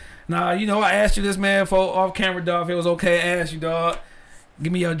 dog. Nah, you know I asked you this, man, for off camera, dog. If it was okay, I asked you, dog.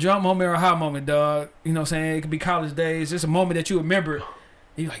 Give me your jump moment or a hot moment, dog. You know what I'm saying? It could be college days, just a moment that you remember.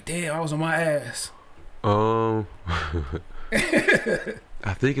 You like, damn, I was on my ass. I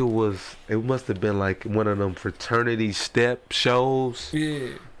think it must have been like one of them fraternity step shows. Yeah.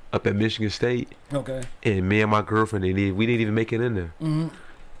 Up at Michigan State. Okay. And me and my girlfriend, we didn't even make it in there. Mm-hmm.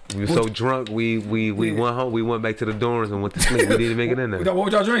 We were so drunk, we went home, we went back to the dorms and went to sleep. We didn't even make it in there.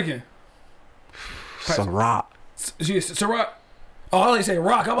 What y'all drinking? Ciroc. Ciroc? Oh, I like say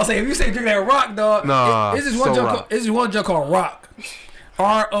rock. I'm about to say, if you say drink that rock, dog. Nah, this is one junk called rock.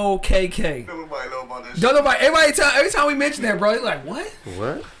 R-O-K-K. Don't nobody know about that shit. Don't nobody. Every time we mention that, bro, he's like, what?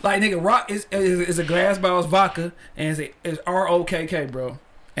 What? Like, nigga, rock is a glass bottle of vodka, and it's R-O-K-K, bro.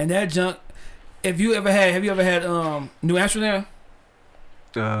 And that junk, have you ever had New Amsterdam?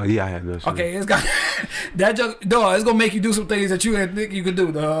 Yeah, I had New Amsterdam. Okay, it's got that junk, dog. It's gonna make you do some things that you didn't think you could do,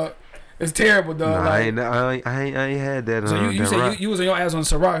 dog. It's terrible, dog. Nah, like, I ain't had that. So you said you was on your ass on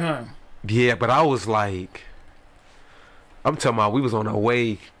Ciroc, huh? Yeah, but I was like, I'm talking about we was on our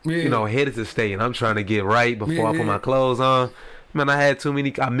way, headed to state, and I'm trying to get right before I put my clothes on. Man, I had too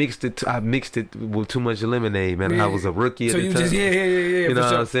many. I mixed it with too much lemonade, man. I was a rookie at the time. Just You know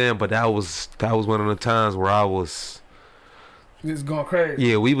what I'm saying? But that was one of the times where I was just going crazy.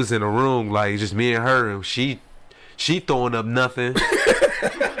 Yeah, we was in a room like just me and her, and she throwing up nothing.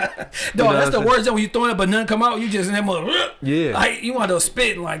 Dog, that's the worst. When you throwing up but nothing come out, you just in that mother. Yeah. Like you want to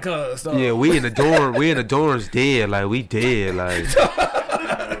spit like us. Dog. Yeah, we in the dorm. We in the dorms dead. Like we dead. Like.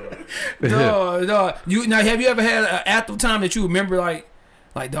 Dog. Have you ever had an active time that you remember like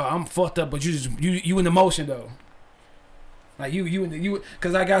dog, I'm fucked up, but you in the motion though. Like you,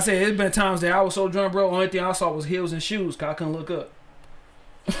 cause like I said, it's been times that I was so drunk, bro. Only thing I saw was heels and shoes, cause I couldn't look up.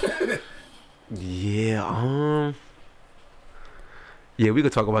 Yeah, yeah, we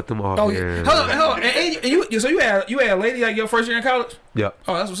could talk about them all. Yeah. Hold on. So you had a lady like your first year in college? Yeah.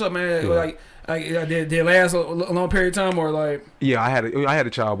 Oh, that's what's up, man. Yeah. Like did it last a long period of time or like? Yeah, I had a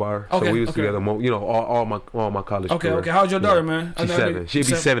child by her, so we was together. All my college. Okay. How's your daughter, man? She's 7. She'll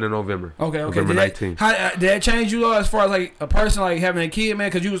be 7 in November. Okay. November 19th. Did that change you as far as like a person like having a kid,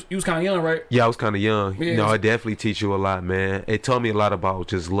 man? Because you was kind of young, right? Yeah, I was kind of young. Yeah. It definitely teach you a lot, man. It taught me a lot about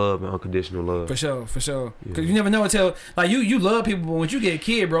just love and unconditional love. For sure. Because you never know until like you love people, but once you get a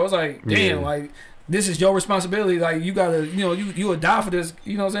kid, bro, it's like damn, like. This is your responsibility. Like you gotta, you would die for this.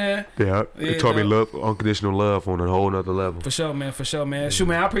 You know what I'm saying? Yeah, it taught me love, unconditional love on a whole nother level. For sure, man. Shoot,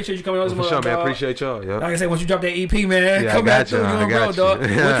 man, I appreciate you coming on. For sure, man. I appreciate y'all. Yeah. Like I said, once you drop that EP, man, come back through. You on road, dog.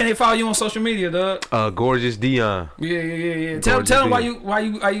 Where can they follow you on social media, dog? Gorgeous Dion. Yeah. Tell them why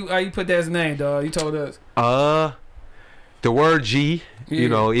you put that as a name, dog. You told us. The word G.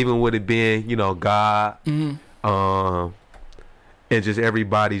 Even with it being God, and just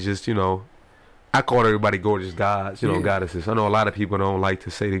everybody, just I call everybody gorgeous gods, goddesses. I know a lot of people don't like to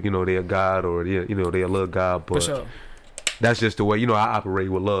say that, they're God or they're a little God, but sure. That's just the way, I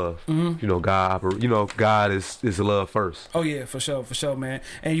operate with love. God is love first. Oh yeah, for sure, man.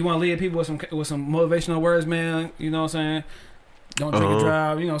 And you want to lead people with some motivational words, man. You know what I'm saying? Don't drink and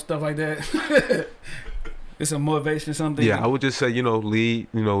drive, stuff like that. It's a motivation, something. Yeah, I would just say, lead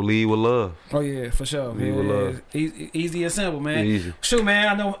with love. Oh yeah, for sure. Lead with love. Easy and simple, man. Easy. Shoot,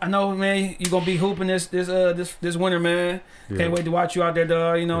 man. I know, man. You gonna be hooping this winter, man. Yeah. Can't wait to watch you out there,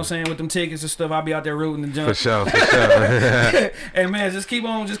 dog. You know what I'm saying, with them tickets and stuff. I'll be out there rooting and jumping. For sure. Hey man, just keep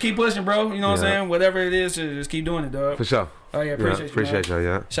pushing, bro. You know what I'm saying. Whatever it is, just keep doing it, dog. For sure. Oh yeah, appreciate y'all.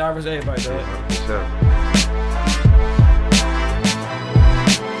 Yeah. Shout out to everybody, dog. For sure.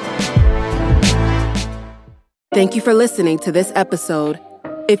 Thank you for listening to this episode.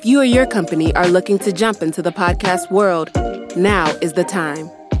 If you or your company are looking to jump into the podcast world, now is the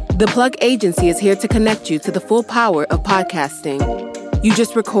time. The Plug Agency is here to connect you to the full power of podcasting. You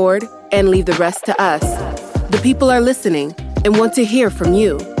just record and leave the rest to us. The people are listening and want to hear from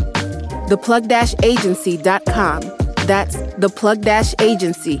you. theplug-agency.com. That's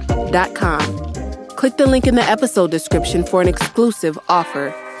theplug-agency.com. Click the link in the episode description for an exclusive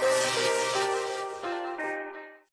offer.